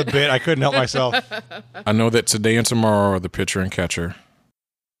that. Part of the bit, I couldn't help myself. I know that today and tomorrow are the pitcher and catcher.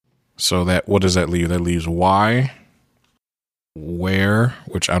 So what does that leave? That leaves why, where,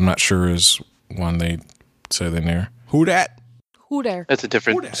 which I'm not sure is one they said in there. Who dat? Who there? That's a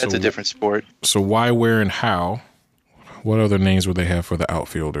different sport. So why, where, and how? What other names would they have for the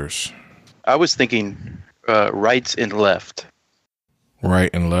outfielders? I was thinking right and left. Right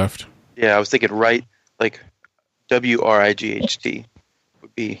and left? Yeah, I was thinking right, WRIGHT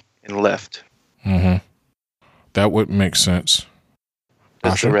would be in left. Mm-hmm. That would make sense.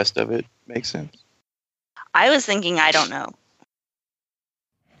 Does Asha? the rest of it make sense? I was thinking I don't know.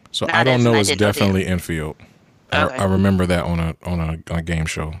 So Not I don't as know in I is didn't know definitely infield. Okay. I remember that on a game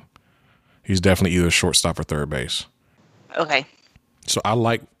show. He's definitely either shortstop or third base. Okay. So I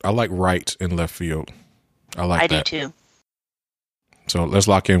like right and left field. I do too. So let's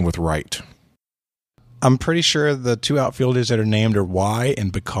lock in with right. I'm pretty sure the two outfielders that are named are why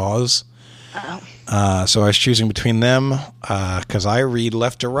and because. Oh. So I was choosing between them because I read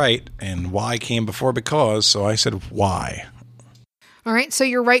left to right, and why came before because, so I said why. All right, so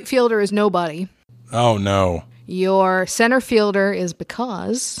your right fielder is nobody. Oh, no. Your center fielder is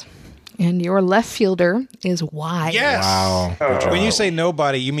because, and your left fielder is why. Yes! Wow. Good job. When you say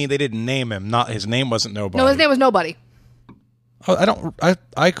nobody, you mean they didn't name him, not his name wasn't nobody. No, his name was nobody. Oh,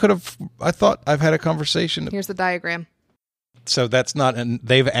 I thought I've had a conversation. Here's the diagram. So that's not, and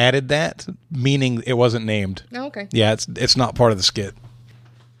they've added that, meaning it wasn't named. Oh, okay. Yeah, it's not part of the skit.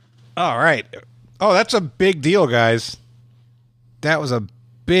 All right. Oh, that's a big deal, guys. That was a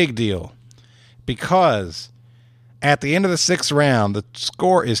big deal. Because at the end of the sixth round, the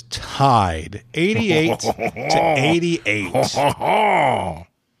score is tied 88 to 88.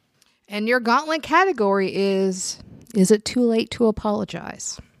 And your gauntlet category is it too late to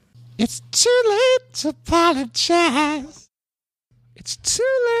apologize? It's too late to apologize. It's too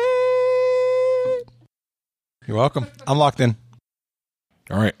late. You're welcome. I'm locked in.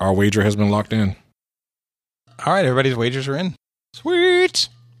 All right, our wager has been locked in. All right, everybody's wagers are in. Sweet.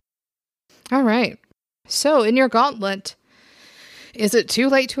 All right. So, in your gauntlet, is it too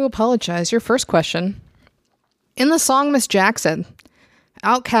late to apologize? Your first question. In the song Miss Jackson,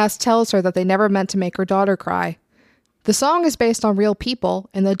 Outkast tells her that they never meant to make her daughter cry. The song is based on real people,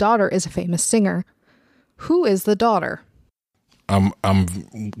 and the daughter is a famous singer. Who is the daughter? I'm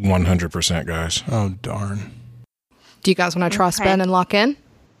 100%, guys. Oh, darn. Do you guys want to trust Ben and lock in?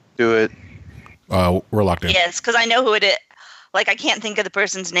 Do it. We're locked in. Yes, because I know who it is. Like, I can't think of the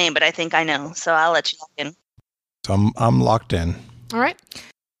person's name, but I think I know. So I'll let you lock in. So I'm locked in. All right.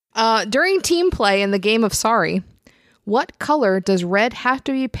 During team play in the game of Sorry, what color does red have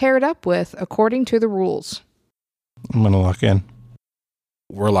to be paired up with according to the rules? I'm going to lock in.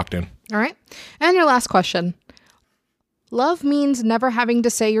 We're locked in. All right. And your last question. Love means never having to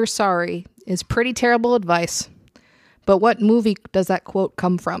say you're sorry is pretty terrible advice. But what movie does that quote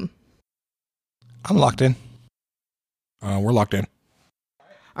come from? I'm locked in. We're locked in.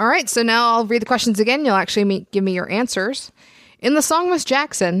 All right. So now I'll read the questions again. You'll actually give me your answers. In the song Miss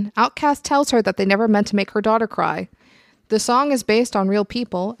Jackson, Outkast tells her that they never meant to make her daughter cry. The song is based on real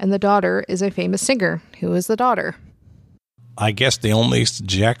people, and the daughter is a famous singer. Who is the daughter? I guess the only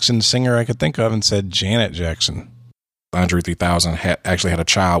Jackson singer I could think of and said Janet Jackson. Andre 3000 actually had a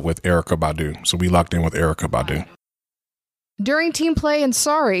child with Erykah Badu, so we locked in with Erykah Badu. During team play in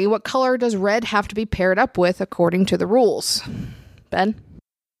Sorry, what color does red have to be paired up with according to the rules? Ben?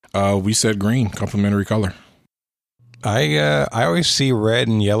 We said green, complementary color. I always see red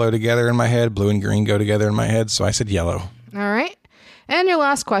and yellow together in my head. Blue and green go together in my head, so I said yellow. All right. And your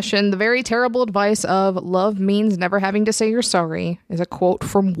last question, the very terrible advice of love means never having to say you're sorry is a quote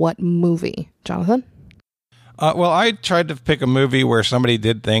from what movie? Jonathan? Well, I tried to pick a movie where somebody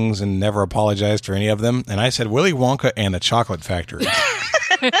did things and never apologized for any of them, and I said Willy Wonka and the Chocolate Factory.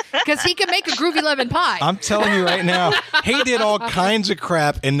 Because he can make a groovy lemon pie. I'm telling you right now, he did all kinds of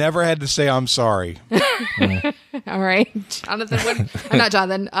crap and never had to say I'm sorry. All right. Jonathan, not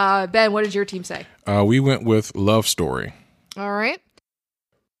Jonathan. Ben, what did your team say? We went with Love Story. All right.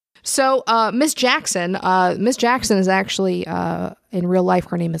 So, Miss Jackson is actually, in real life,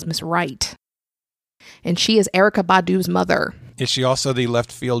 her name is Miss Wright. And she is Erykah Badu's mother. Is she also the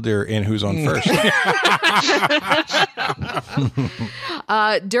left fielder in Who's on First?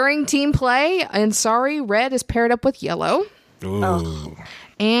 During team play in Sorry, red is paired up with yellow. Ooh. Oh.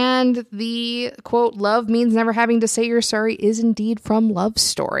 And the quote, love means never having to say you're sorry is indeed from Love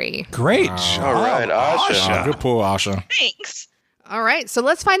Story. Great. All right, Asha. Good pull, Asha. Thanks. All right, so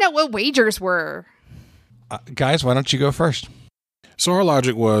let's find out what wagers were. Guys, why don't you go first? So our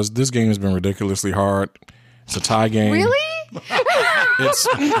logic was this game has been ridiculously hard. It's a tie game. Really?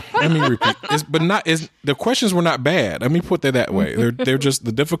 Let me repeat. The questions were not bad. Let me put that way. They're just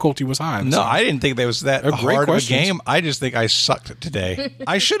the difficulty was high. No, I didn't think that was that hard of a game. I just think I sucked today.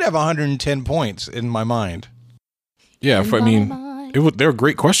 I should have 110 points in my mind. Yeah, they were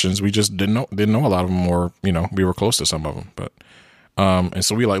great questions. We just didn't know a lot of them, or we were close to some of them. But and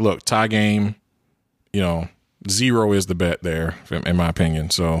so we look, tie game. 0 is the bet there, in my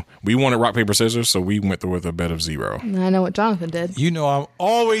opinion. So we wanted rock, paper, scissors, so we went through with a bet of 0. I know what Jonathan did. I'm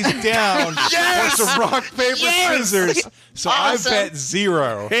always down for some rock, paper, scissors. So awesome. I bet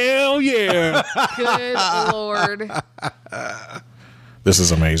 0. Hell yeah. Good Lord. This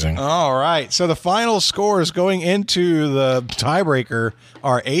is amazing. All right. So the final scores going into the tiebreaker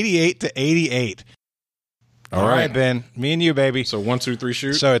are 88-88. All right, Ben. Me and you, baby. So 1, 2, 3,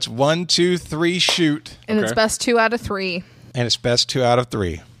 shoot. So it's 1, 2, 3, shoot. And it's best 2 out of 3. And it's best 2 out of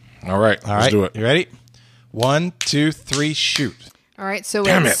 3. All right. Let's do it. You ready? 1, 2, 3, shoot. All right. So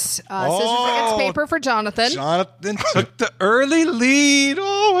Damn it's scissors against paper for Jonathan. Jonathan took the early lead.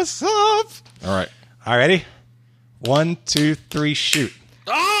 Oh, what's up? All right. All right, ready? 1, 2, 3, shoot.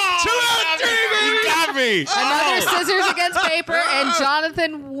 Oh! 2 out of 3, baby! You got me! Another scissors against paper, and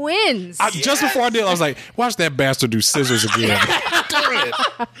Jonathan wins. Just before I did, I was like, watch that bastard do scissors again.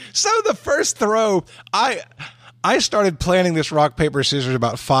 So the first throw, I started planning this rock, paper, scissors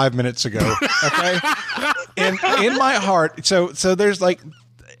about 5 minutes ago. Okay? And in my heart, so there's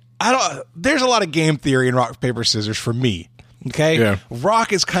there's a lot of game theory in rock, paper, scissors for me. Okay? Yeah.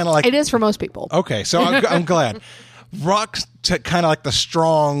 Rock is kind of like... It is for most people. Okay, so I'm glad. Rock's kind of like the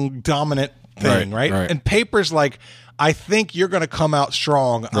strong, dominant thing, right? Right. And paper's like, I think you're going to come out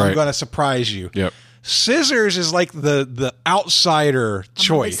strong. I'm going to surprise you. Yep. Scissors is like the outsider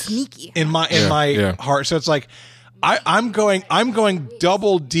choice sneaky. in my heart. So it's like I'm going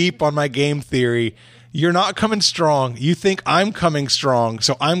double deep on my game theory. You're not coming strong. You think I'm coming strong,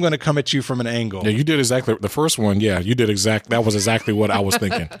 so I'm going to come at you from an angle. Yeah, you did exactly the first one. Yeah, you did that was exactly what I was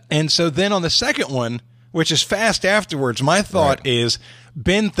thinking. And so then on the second one, which is fast afterwards, my thought is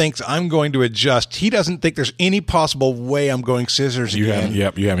Ben thinks I'm going to adjust. He doesn't think there's any possible way I'm going scissors again. You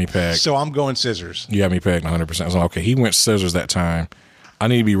have me pegged. So I'm going scissors. You have me pegged 100%. So, okay, he went scissors that time. I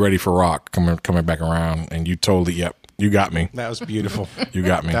need to be ready for rock coming back around, and you totally, you got me. That was beautiful. You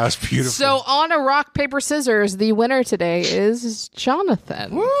got me. That was beautiful. So on a rock, paper, scissors, the winner today is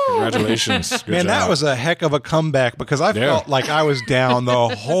Jonathan. Woo! Congratulations. Good Man, job. that was a heck of a comeback because I felt like I was down the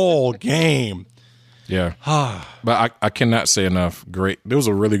whole game. Yeah. But I cannot say enough. Great. Those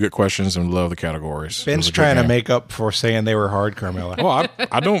were really good questions and love the categories. Ben's trying to make up for saying they were hard, Carmela. Well,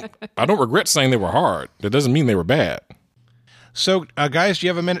 I don't regret saying they were hard. That doesn't mean they were bad. So, guys, do you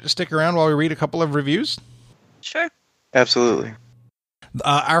have a minute to stick around while we read a couple of reviews? Sure. Absolutely.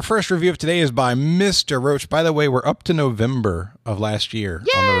 Our first review of today is by Mr. Roach. By the way, we're up to November of last year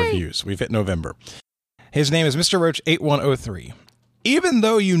on the reviews. We've hit November. His name is Mr. Roach 8103. Even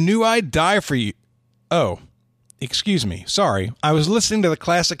though you knew I'd die for you. Oh, excuse me. Sorry. I was listening to the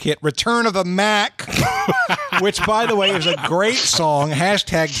classic hit Return of the Mac, which, by the way, is a great song.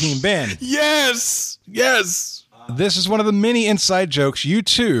 Hashtag Team Ben. Yes. Yes. This is one of the many inside jokes you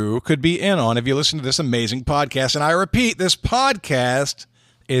too could be in on if you listen to this amazing podcast. And I repeat, this podcast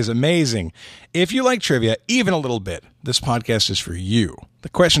is amazing. If you like trivia, even a little bit, this podcast is for you. The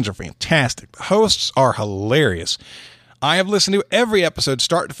questions are fantastic. The hosts are hilarious. I have listened to every episode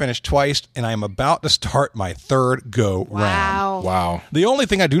start to finish twice, and I am about to start my third go-round. Wow. The only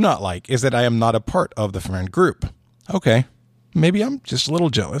thing I do not like is that I am not a part of the friend group. Okay, maybe I'm just a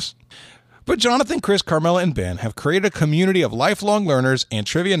little jealous. But Jonathan, Chris, Carmela, and Ben have created a community of lifelong learners and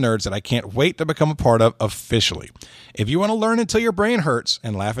trivia nerds that I can't wait to become a part of officially. If you want to learn until your brain hurts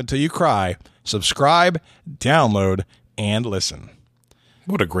and laugh until you cry, subscribe, download, and listen.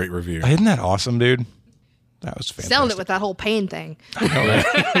 What a great review. Isn't that awesome, dude? That was fantastic. Sound it with that whole pain thing.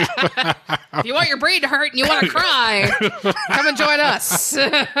 If you want your brain to hurt and you want to cry, come and join us.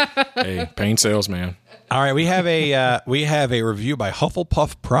 Hey, pain sells, man. All right, we have a review by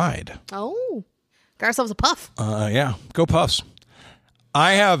Hufflepuff Pride. Oh, got ourselves a puff. Yeah, go Puffs.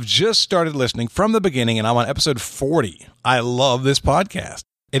 I have just started listening from the beginning, and I'm on episode 40. I love this podcast.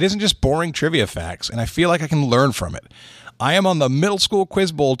 It isn't just boring trivia facts, and I feel like I can learn from it. I am on the middle school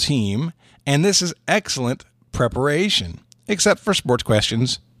quiz bowl team, and this is excellent preparation, except for sports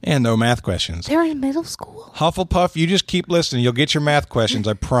questions and no math questions. They're in middle school. Hufflepuff, you just keep listening. You'll get your math questions,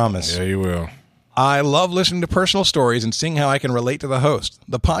 I promise. Yeah, you will. I love listening to personal stories and seeing how I can relate to the host.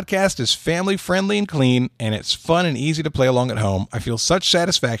 The podcast is family-friendly and clean, and it's fun and easy to play along at home. I feel such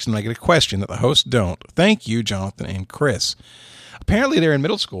satisfaction when I get a question that the hosts don't. Thank you, Jonathan and Chris. Apparently, they're in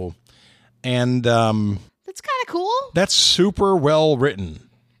middle school, and That's kind of cool. that's super well written.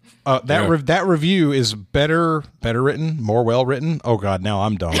 That review is better written, more well written. Oh God, now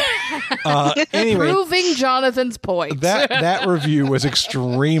I'm dumb. Anyway, Proving Jonathan's point. that review was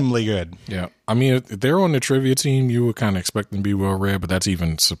extremely good. Yeah. I mean, if they're on the trivia team, you would kind of expect them to be well read, but that's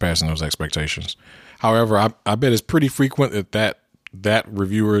even surpassing those expectations. However, I bet it's pretty frequent that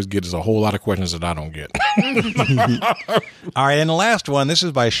reviewers gets a whole lot of questions that I don't get. All right, and the last one. This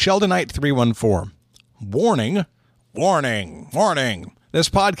is by Sheldonite314. Warning, warning, warning. This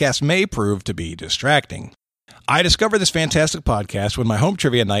podcast may prove to be distracting. I discovered this fantastic podcast when my home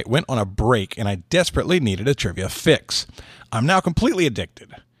trivia night went on a break and I desperately needed a trivia fix. I'm now completely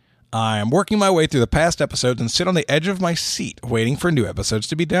addicted. I am working my way through the past episodes and sit on the edge of my seat waiting for new episodes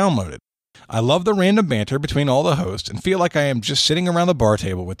to be downloaded. I love the random banter between all the hosts and feel like I am just sitting around the bar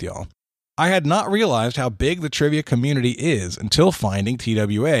table with y'all. I had not realized how big the trivia community is until finding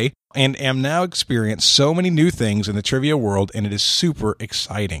TWA, and am now experiencing so many new things in the trivia world, and it is super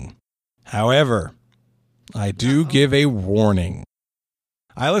exciting. However, I do give a warning.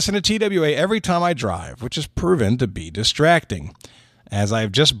 I listen to TWA every time I drive, which has proven to be distracting, as I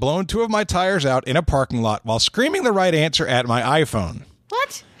have just blown 2 of my tires out in a parking lot while screaming the right answer at my iPhone.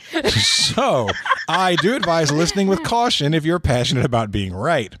 What? So, I do advise listening with caution if you're passionate about being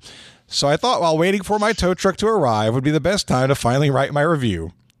right. So I thought while waiting for my tow truck to arrive would be the best time to finally write my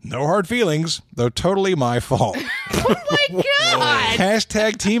review. No hard feelings, though totally my fault. Oh my God.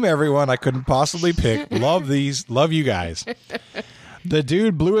 Hashtag team everyone I couldn't possibly pick. Love these. Love you guys. The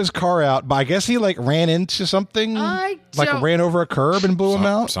dude blew his car out, but I guess he ran into something. Ran over a curb and blew him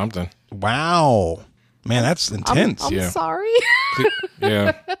out. Something. Wow. Man, that's intense. I'm Yeah. sorry.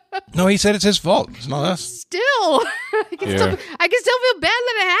 Yeah. No, he said it's his fault. It's not us. Still, I can still feel bad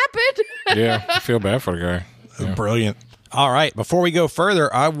that it happened. Yeah, I feel bad for the guy. Yeah. Brilliant. All right, before we go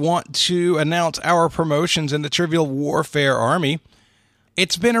further, I want to announce our promotions in the Trivial Warfare Army.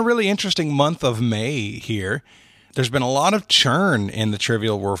 It's been a really interesting month of May here. There's been a lot of churn in the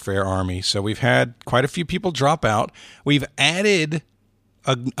Trivial Warfare Army, so we've had quite a few people drop out. We've added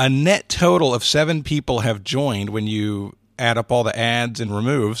a net total of 7 people have joined when you add up all the adds and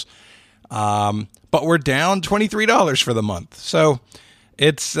removes, but we're down $23 for the month. So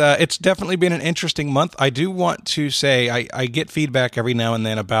it's definitely been an interesting month. I do want to say I get feedback every now and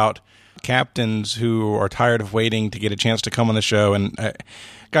then about captains who are tired of waiting to get a chance to come on the show. And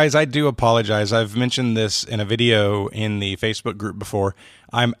guys, I do apologize. I've mentioned this in a video in the Facebook group before.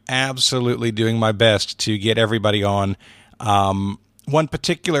 I'm absolutely doing my best to get everybody on. One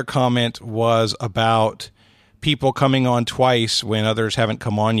particular comment was about people coming on twice when others haven't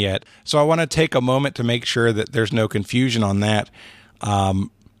come on yet. So I want to take a moment to make sure that there's no confusion on that.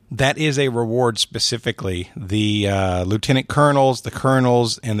 That is a reward specifically. The lieutenant colonels, the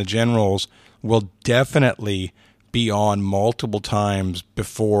colonels, and the generals will definitely be on multiple times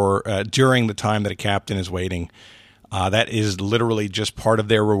before, during the time that a captain is waiting. That is literally just part of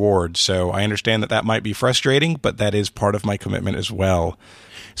their reward. So I understand that might be frustrating, but that is part of my commitment as well.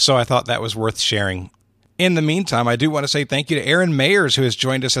 So I thought that was worth sharing. In the meantime, I do want to say thank you to Aaron Mayers, who has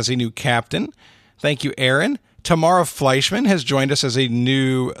joined us as a new captain. Thank you, Aaron. Tamara Fleischman has joined us as a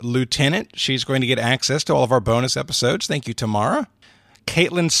new lieutenant. She's going to get access to all of our bonus episodes. Thank you, Tamara.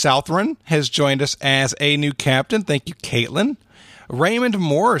 Caitlin Southron has joined us as a new captain. Thank you, Caitlin. Raymond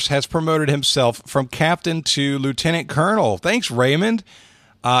Morse has promoted himself from captain to lieutenant colonel. Thanks, Raymond.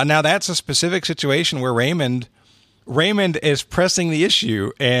 Now, that's a specific situation where Raymond is pressing the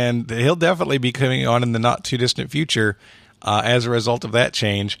issue, and he'll definitely be coming on in the not-too-distant future as a result of that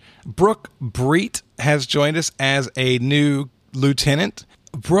change. Brooke Breet has joined us as a new lieutenant.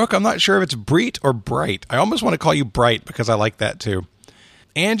 Brooke, I'm not sure if it's Breet or Bright. I almost want to call you Bright because I like that too.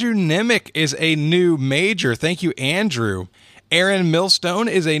 Andrew Nemick is a new major. Thank you, Andrew. Aaron Millstone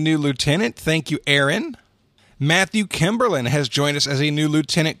is a new lieutenant. Thank you, Aaron. Matthew Kimberlin has joined us as a new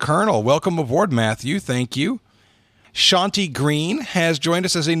lieutenant colonel. Welcome aboard, Matthew. Thank you. Shanti Green has joined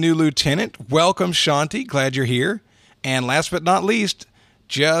us as a new lieutenant. Welcome, Shanti. Glad you're here. And last but not least,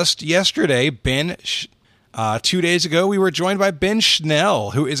 just yesterday, 2 days ago, we were joined by Ben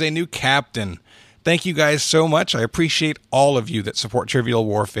Schnell, who is a new captain. Thank you guys so much. I appreciate all of you that support Trivial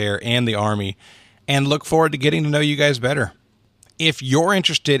Warfare and the Army, and look forward to getting to know you guys better. If you're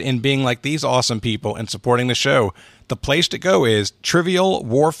interested in being like these awesome people and supporting the show, the place to go is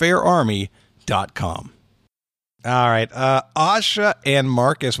trivialwarfarearmy.com. All right. Asha and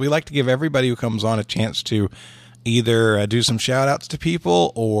Marcus, we like to give everybody who comes on a chance to either do some shout outs to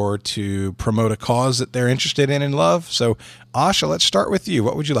people or to promote a cause that they're interested in and love. So, Asha, let's start with you.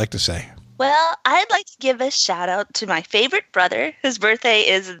 What would you like to say? Well, I'd like to give a shout out to my favorite brother, whose birthday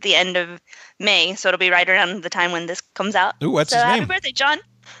is at the end of May, so it'll be right around the time when this comes out. Ooh, what's his name? Happy birthday, John.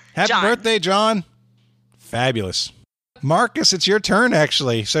 Happy birthday, John. Fabulous. Marcus, it's your turn,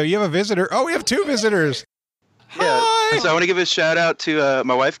 actually. So you have a visitor. Oh, we have 2 visitors. Yeah, Hi. so I want to give a shout out to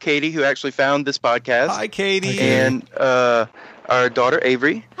my wife, Katie, who actually found this podcast. Hi, Katie. And our daughter,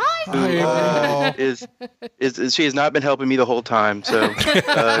 Avery. Hi. Who she has not been helping me the whole time, so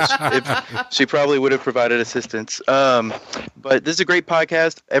she probably would have provided assistance. But this is a great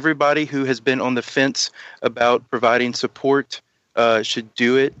podcast. Everybody who has been on the fence about providing support should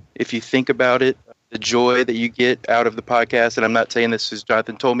do it. If you think about it, the joy that you get out of the podcast, and I'm not saying this as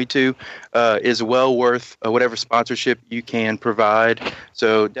Jonathan told me to, is well worth whatever sponsorship you can provide.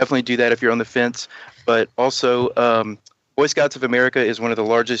 So definitely do that if you're on the fence. But also, Boy Scouts of America is one of the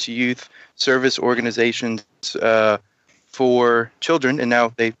largest youth service organizations for children, and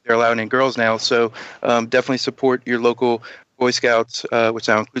now they're allowing in girls now. So definitely support your local Boy Scouts, which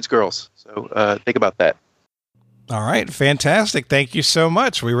now includes girls. So think about that. All right. Fantastic. Thank you so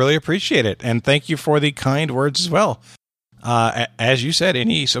much. We really appreciate it. And thank you for the kind words as well. As you said,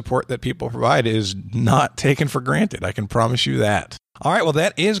 any support that people provide is not taken for granted. I can promise you that. All right. Well,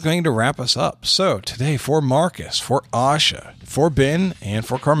 that is going to wrap us up. So today, for Marcus, for Asha, for Ben, and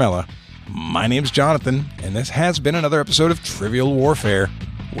for Carmela, my name's Jonathan, and this has been another episode of Trivial Warfare,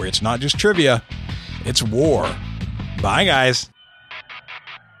 where it's not just trivia, it's war. Bye, guys.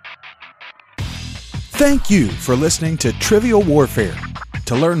 Thank you for listening to Trivial Warfare.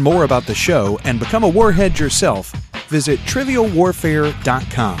 To learn more about the show and become a warhead yourself, visit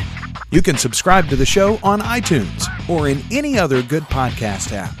trivialwarfare.com. You can subscribe to the show on iTunes or in any other good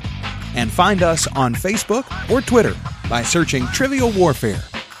podcast app. And find us on Facebook or Twitter by searching Trivial Warfare.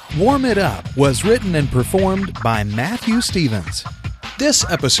 Warm It Up was written and performed by Matthew Stevens. This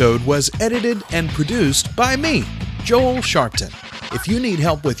episode was edited and produced by me, Joel Sharpton. If you need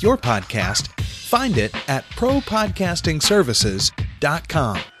help with your podcast, find it at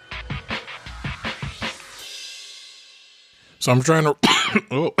propodcastingservices.com. So I'm trying to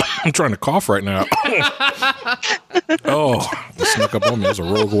I'm trying to cough right now. Oh, it snuck up on me. It was a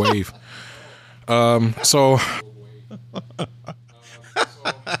rogue wave. So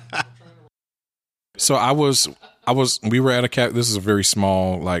we were at a this is a very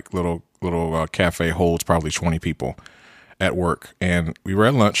small, like little cafe, holds probably 20 people at work. And we were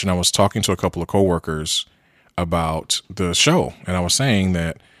at lunch and I was talking to a couple of coworkers about the show. And I was saying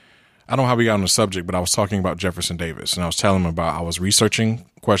that, I don't know how we got on the subject, but I was talking about Jefferson Davis, and I was telling him about, I was researching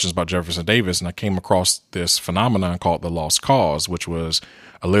questions about Jefferson Davis, and I came across this phenomenon called the Lost Cause, which was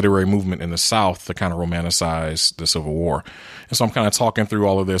a literary movement in the South to kind of romanticize the Civil War. And so I'm kind of talking through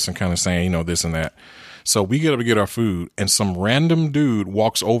all of this and kind of saying, this and that. So we get up to get our food, and some random dude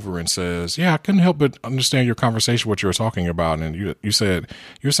walks over and says, "Yeah, I couldn't help but understand your conversation, what you were talking about. And you said,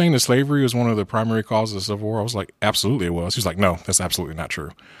 you're saying that slavery was one of the primary causes of the Civil War?" I was like, "Absolutely it was." He's like, "No, that's absolutely not true."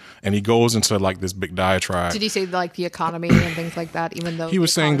 And he goes into like this big diatribe. Did he say like the economy and things like that? Even though he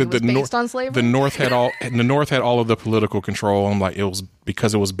was saying that the North had all of the political control. I'm like, it was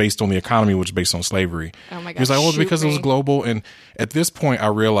because it was based on the economy, which was based on slavery. Oh my God! He was like, "Oh, because it was global." And at this point, I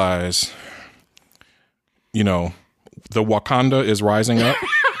realized, the Wakanda is rising up,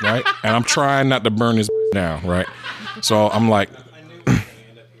 right? And I'm trying not to burn his down, right? So I'm like,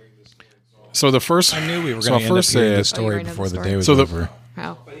 so the first, I knew we were going to end up hearing the story before the day was over.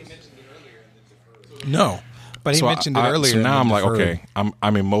 How? No, but he mentioned it earlier. So now I'm like, okay,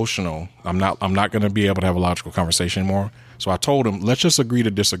 I'm emotional. I'm not going to be able to have a logical conversation anymore. So I told him, let's just agree to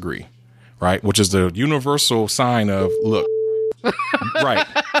disagree, right? Which is the universal sign of look, right?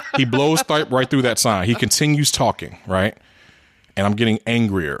 He blows right through that sign. He continues talking, right? And I'm getting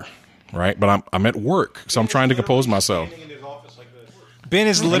angrier, right? But I'm at work, so I'm trying to compose myself. Ben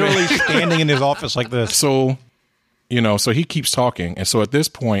is literally standing in his office like this. So, so he keeps talking, and so at this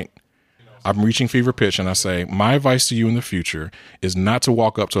point, I'm reaching fever pitch, and I say, my advice to you in the future is not to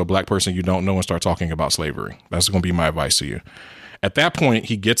walk up to a black person you don't know and start talking about slavery. That's going to be my advice to you. At that point,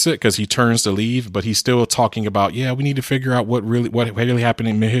 he gets it because he turns to leave, but he's still talking about, we need to figure out what really happened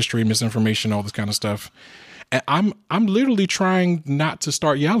in history, misinformation, all this kind of stuff. And I'm literally trying not to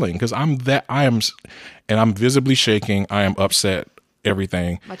start yelling because I'm visibly shaking. I am upset.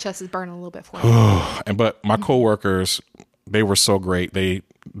 Everything. My chest is burning a little bit for me. But my coworkers, they were so great. They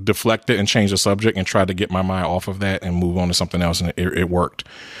deflected and changed the subject and tried to get my mind off of that and move on to something else, and it worked.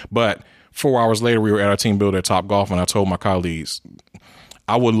 But 4 hours later, we were at our team build at Topgolf, and I told my colleagues,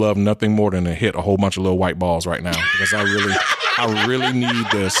 I would love nothing more than to hit a whole bunch of little white balls right now because I really need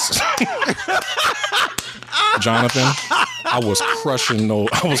this. Jonathan, I was crushing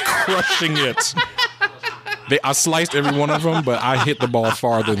it. I sliced every one of them, but I hit the ball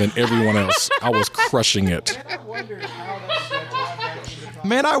farther than everyone else. I was crushing it.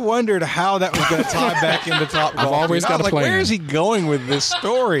 Man, I wondered how that was going to tie back into Top Golf. I've always got a plan. Where is he going with this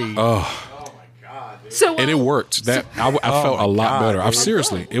story? Oh my God! And it worked. I felt a lot better.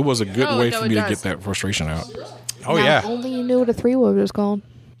 Seriously, it was a good way for me to get that frustration out. Oh yeah. Only you knew what a 3-wood was called.